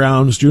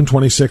Fairgrounds, June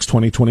 26,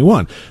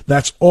 2021.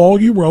 That's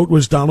all you wrote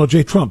was Donald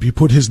J. Trump. You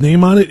put his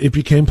name on it, it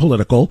became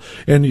political,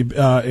 and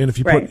if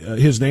you put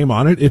his name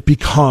on it, it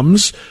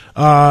becomes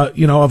a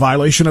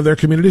violation of their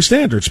community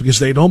standards, because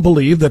they don't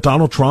believe that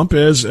Donald Trump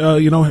is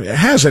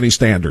has any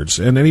standards,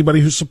 and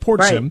anybody who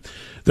supports him,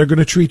 they're going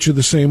to treat you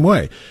the same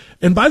way.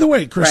 And by the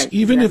way, Chris,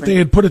 if they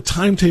had put a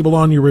timetable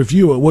on your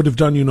review, it would have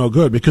done you no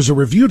good, because a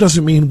review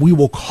doesn't mean we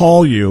will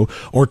call you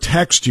or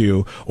text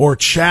you or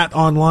chat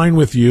online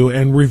with you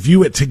and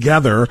review it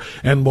together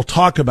and we'll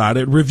talk about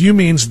it. Review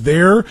means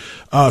their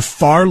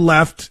far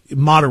left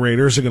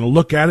moderators are going to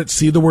look at it,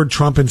 see the word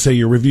Trump, and say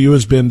your review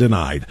has been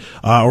denied,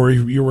 or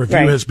your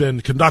review has been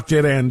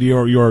conducted and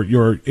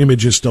your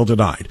image is still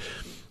denied.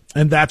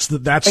 And that's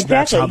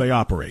how they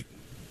operate.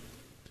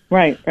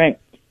 Right.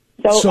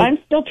 So I'm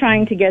still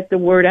trying to get the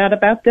word out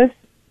about this,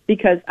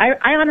 because I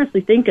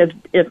honestly think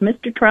if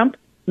Mr. Trump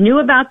knew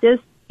about this,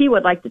 he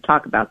would like to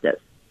talk about this.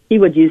 He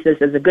would use this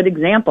as a good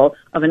example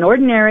of an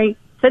ordinary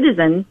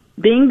citizen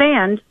being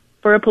banned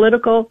for a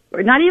political,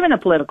 or not even a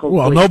political.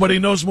 Well, nobody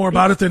knows more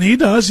about it than he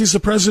does. He's the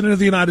president of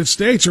the United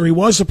States, or he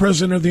was the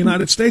president of the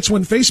United States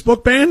when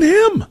Facebook banned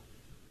him.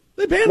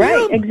 They banned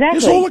him. Exactly.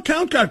 His whole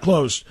account got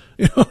closed.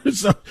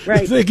 So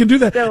they can do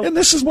that. And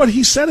this is what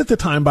he said at the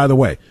time, by the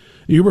way.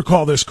 You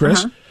recall this,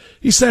 Chris?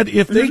 He said,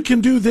 if they can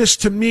do this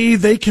to me,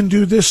 they can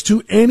do this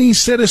to any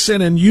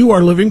citizen, and you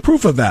are living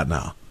proof of that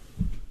now.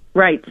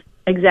 Right.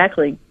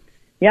 Exactly.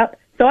 Yep.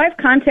 So I've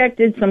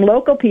contacted some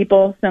local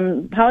people,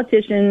 some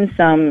politicians,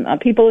 some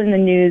people in the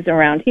news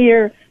around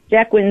here,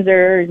 Jack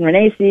Windsor,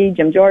 Renee C.,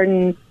 Jim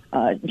Jordan,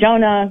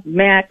 Jonah,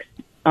 Max.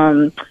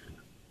 I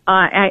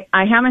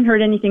haven't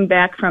heard anything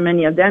back from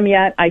any of them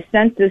yet. I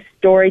sent this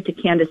story to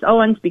Candace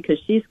Owens because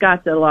she's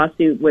got the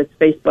lawsuit with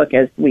Facebook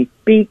as we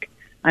speak.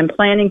 I'm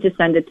planning to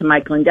send it to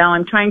Mike Lindell.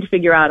 I'm trying to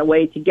figure out a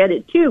way to get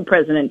it to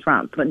President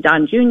Trump,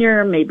 Don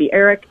Jr., maybe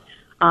Eric.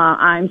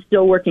 I'm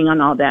still working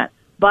on all that.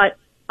 But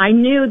I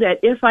knew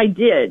that if I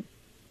did,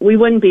 we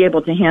wouldn't be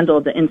able to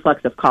handle the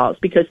influx of calls,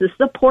 because the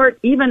support,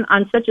 even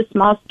on such a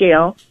small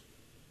scale,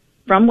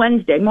 from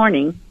Wednesday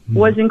morning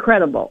was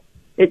incredible.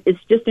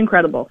 It's just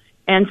incredible.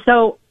 And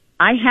so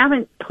I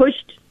haven't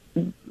pushed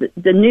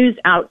the news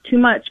out too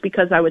much,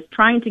 because I was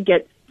trying to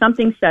get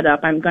something set up.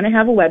 I'm going to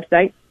have a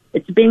website.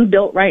 It's being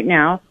built right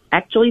now.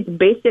 Actually, the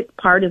basic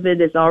part of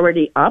it is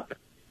already up.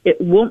 It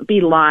won't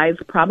be live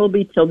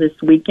probably till this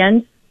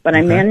weekend, but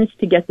I managed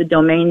to get the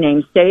domain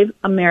name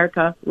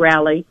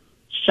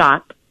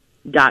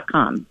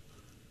SaveAmericaRallyShop.com.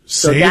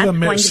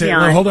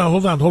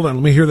 Hold on.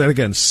 Let me hear that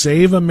again.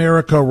 Save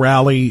America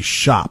Rally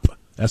Shop.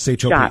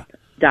 SHOP.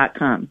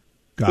 Shop.com.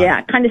 Yeah,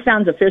 it kind of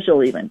sounds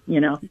official even,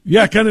 Yeah,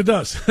 it kind of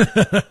does.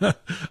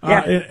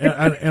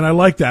 And I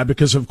like that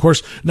because, of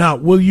course, now,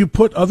 will you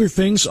put other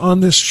things on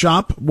this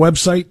shop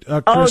website,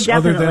 Chris,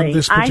 other than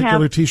this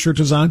particular T-shirt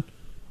design?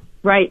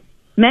 Right.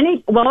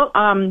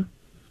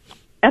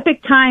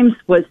 Epic Times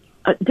was,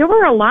 there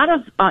were a lot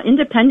of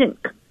independent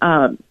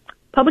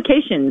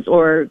publications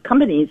or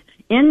companies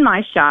in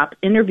my shop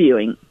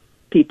interviewing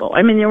people.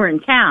 I mean, they were in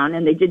town,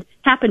 and they did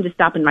happen to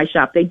stop in my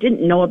shop. They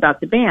didn't know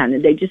about the band,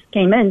 and they just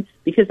came in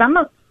because I'm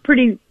a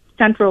pretty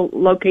central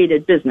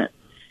located business.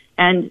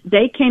 And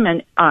they came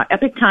in,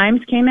 Epic Times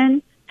came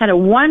in, had a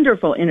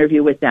wonderful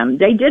interview with them.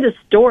 They did a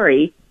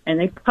story, and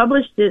they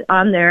published it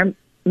on their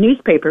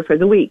newspaper for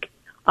the week.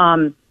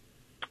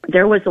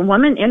 There was a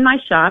woman in my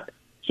shop.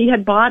 She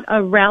had bought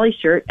a rally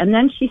shirt, and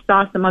then she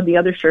saw some of the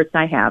other shirts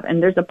I have.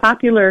 And there's a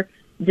popular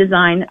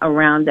design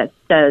around that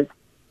says,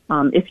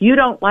 if you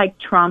don't like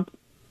Trump,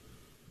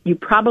 you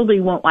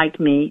probably won't like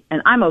me,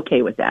 and I'm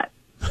okay with that.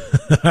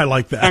 I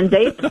like that. And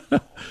they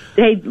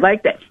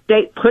like that.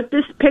 They put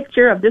this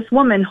picture of this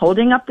woman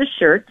holding up the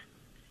shirt.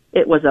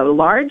 It was a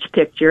large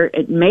picture.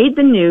 It made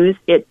the news.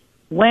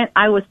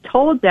 I was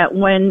told that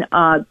when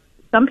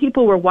some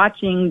people were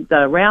watching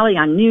the rally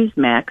on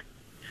Newsmax,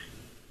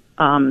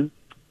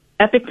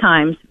 Epic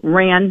Times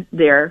ran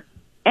their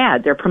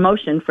ad, their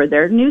promotion for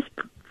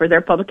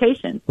their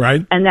publication.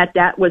 Right. And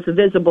that was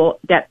visible.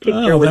 That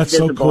picture was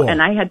visible. So cool.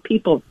 And I had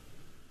people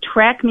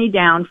track me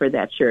down for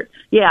that shirt.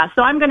 Yeah,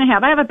 so I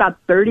have about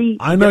 30.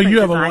 I know you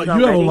have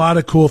a lot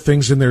of cool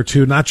things in there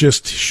too, not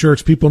just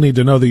shirts. People need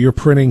to know that you're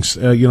printing,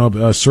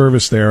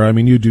 service there. I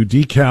mean, you do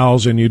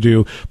decals and you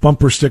do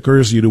bumper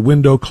stickers, you do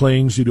window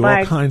clings, you do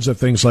all kinds of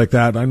things like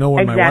that. I know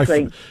when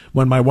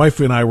my wife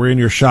and I were in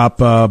your shop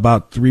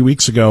about 3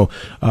 weeks ago,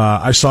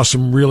 I saw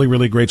some really,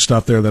 really great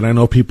stuff there that I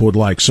know people would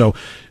like. So,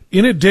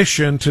 in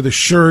addition to the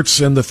shirts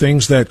and the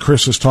things that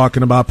Chris is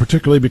talking about,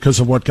 particularly because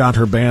of what got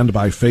her banned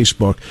by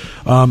Facebook,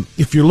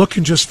 if you're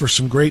looking just for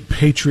some great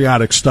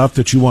patriotic stuff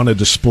that you want to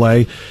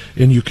display,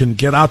 and you can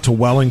get out to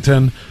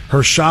Wellington,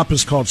 her shop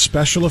is called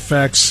Special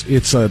Effects.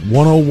 It's at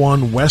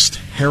 101 West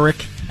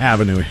Herrick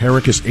Avenue.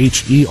 Herrick is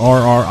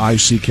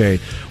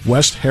Herrick,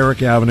 West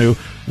Herrick Avenue,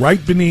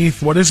 right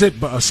beneath, what is it,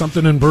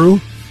 something and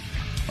Brew?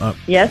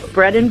 Yes,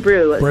 Bread and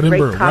Brew. Bread and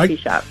Brew, coffee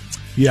shop.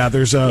 Yeah,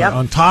 there's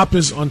on top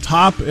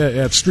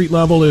at street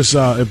level is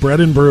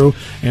Bread and Brew,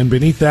 and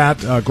beneath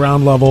that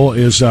ground level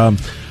is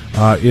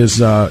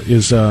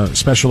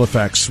Special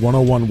Effects,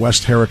 101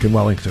 West Herrick in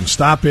Wellington.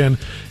 Stop in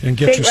and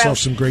get yourself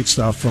some great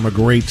stuff from a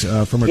great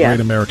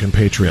American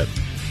patriot.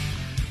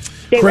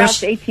 State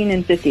routes 18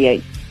 and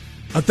 58.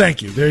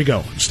 Thank you. There you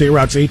go. State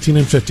routes 18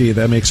 and 58.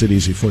 That makes it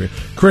easy for you.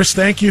 Chris,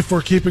 thank you for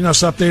keeping us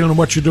updated on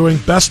what you're doing.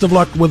 Best of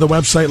luck with the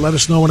website. Let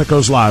us know when it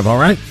goes live. All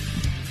right.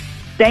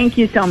 Thank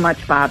you so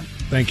much, Bob.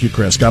 Thank you,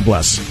 Chris. God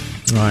bless.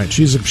 All right.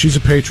 She's a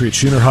patriot.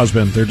 She and her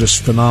husband, they're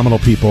just phenomenal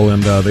people,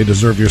 and they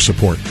deserve your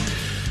support.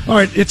 All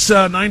right. It's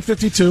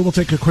 9:52. We'll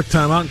take a quick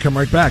time out and come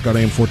right back on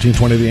AM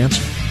 1420 The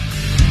Answer.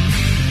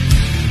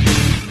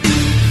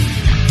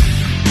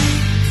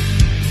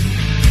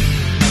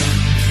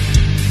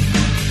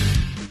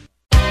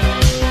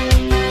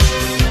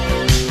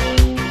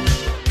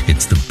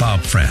 It's the Bob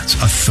France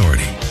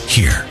Authority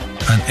here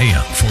on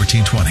AM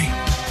 1420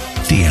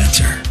 The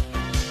Answer.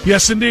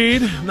 Yes,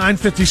 indeed.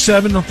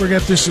 9:57. Don't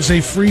forget, this is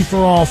a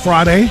free-for-all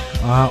Friday,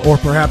 or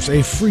perhaps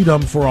a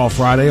freedom-for-all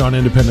Friday on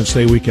Independence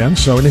Day weekend.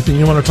 So anything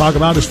you want to talk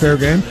about is fair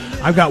game.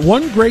 I've got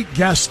one great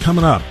guest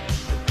coming up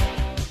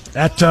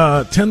at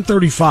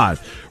 10:35.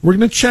 We're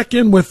going to check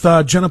in with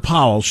Jenna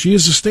Powell. She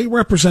is a state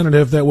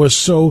representative that was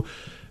so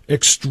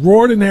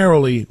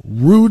extraordinarily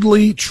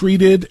rudely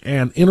treated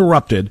and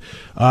interrupted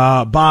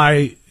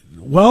by,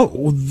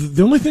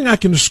 the only thing I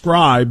can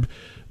describe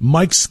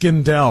Mike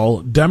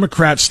Skindell,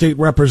 Democrat state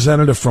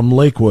representative from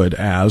Lakewood,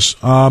 as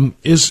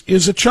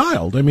is a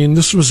child. I mean,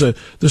 this was a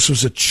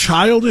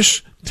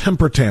childish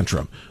temper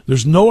tantrum.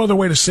 There's no other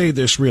way to say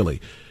this,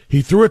 really.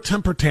 He threw a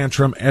temper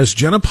tantrum as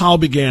Jenna Powell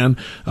began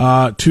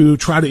to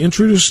try to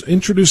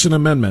introduce an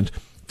amendment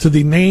to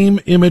the name,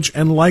 image,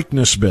 and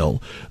likeness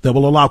bill that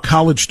will allow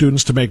college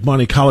students to make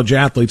money, college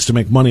athletes to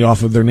make money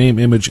off of their name,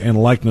 image, and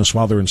likeness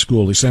while they're in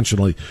school,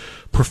 essentially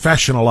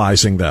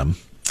professionalizing them,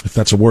 if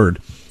that's a word.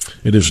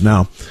 It is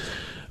now.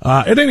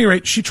 At any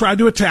rate, she tried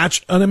to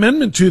attach an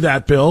amendment to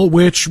that bill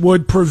which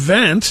would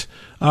prevent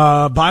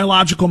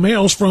biological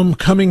males from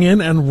coming in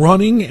and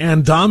running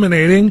and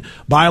dominating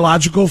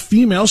biological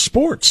female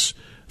sports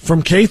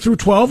from K through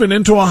 12 and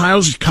into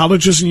Ohio's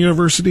colleges and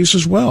universities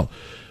as well.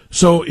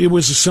 So it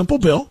was a simple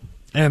bill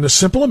and a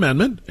simple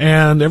amendment,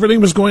 and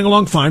everything was going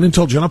along fine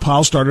until Jenna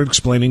Powell started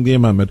explaining the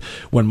amendment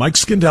when Mike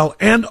Skindell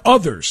and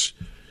others,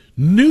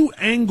 new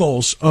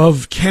angles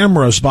of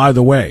cameras, by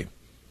the way,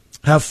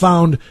 have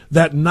found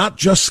that not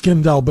just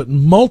Skindell, but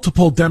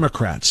multiple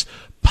Democrats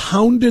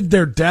pounded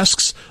their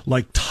desks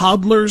like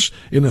toddlers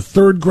in a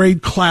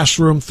third-grade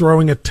classroom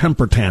throwing a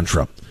temper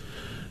tantrum.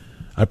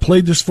 I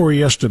played this for you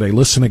yesterday.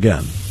 Listen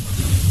again.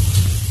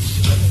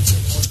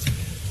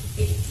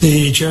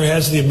 The chair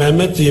has the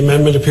amendment. The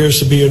amendment appears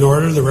to be in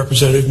order. The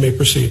representative may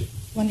proceed.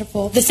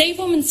 Wonderful. The Safe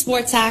Women's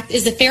Sports Act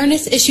is a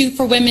fairness issue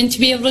for women to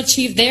be able to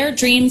achieve their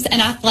dreams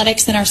in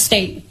athletics in our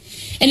state.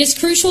 And is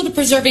crucial to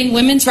preserving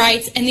women's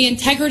rights and the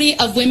integrity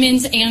of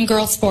women's and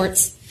girls'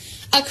 sports.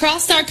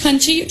 Across our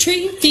country,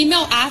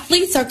 female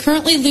athletes are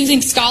currently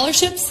losing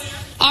scholarships,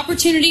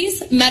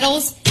 opportunities,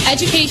 medals,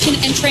 education,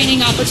 and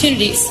training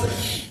opportunities.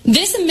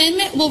 This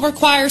amendment will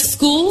require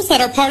schools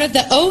that are part of the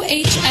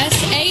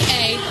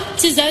OHSAA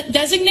to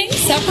designate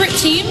separate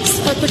teams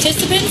for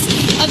participants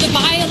of the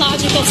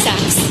biological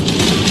sex.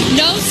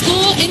 No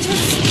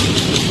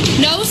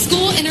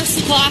school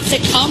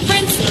interscholastic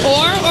conference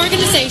or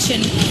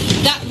organization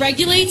that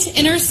regulates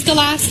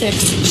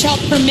interscholastics shall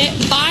permit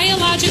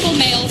biological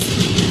males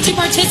to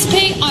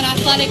participate on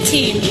athletic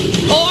team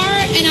or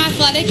an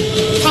athletic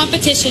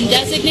competition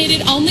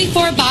designated only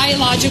for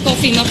biological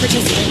female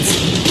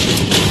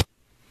participants.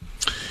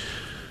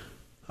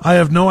 I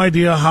have no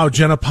idea how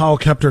Jenna Powell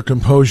kept her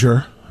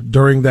composure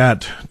during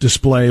that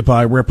display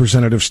by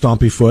Representative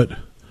Stompyfoot.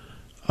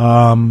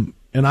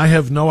 And I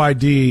have no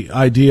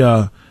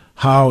idea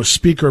how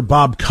Speaker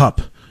Bob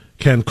Cupp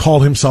can call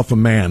himself a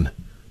man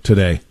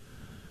today.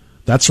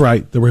 That's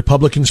right. The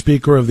Republican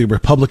Speaker of the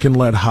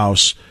Republican-led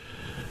House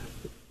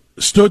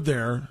stood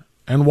there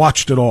and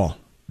watched it all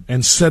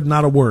and said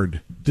not a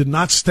word. Did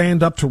not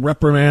stand up to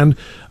reprimand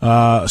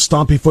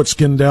Stompyfoot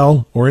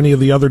Skindell or any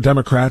of the other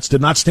Democrats. Did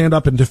not stand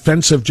up in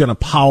defense of Jenna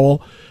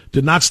Powell.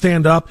 Did not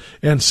stand up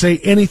and say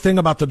anything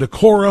about the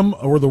decorum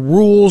or the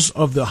rules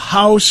of the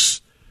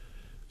House.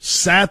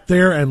 Sat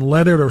there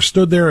and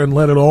stood there and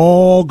let it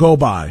all go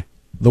by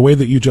the way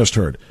that you just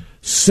heard.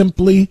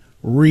 Simply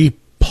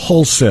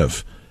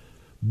repulsive.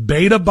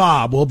 Beta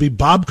Bob will be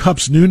Bob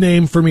Cupp's new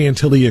name for me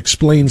until he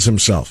explains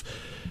himself.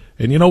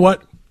 And you know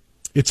what?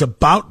 It's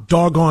about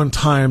doggone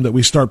time that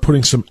we start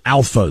putting some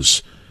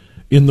alphas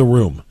in the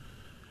room.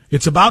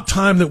 It's about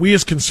time that we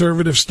as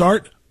conservatives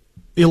start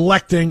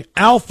electing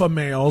alpha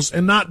males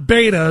and not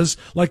betas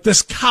like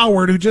this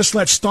coward who just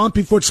let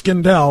Stompyfoot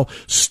Skindell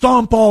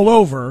stomp all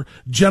over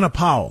Jenna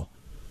Powell.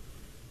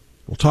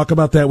 We'll talk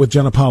about that with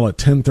Jenna Powell at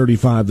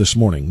 10:35 this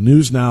morning.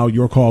 News now,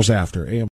 your calls after. AM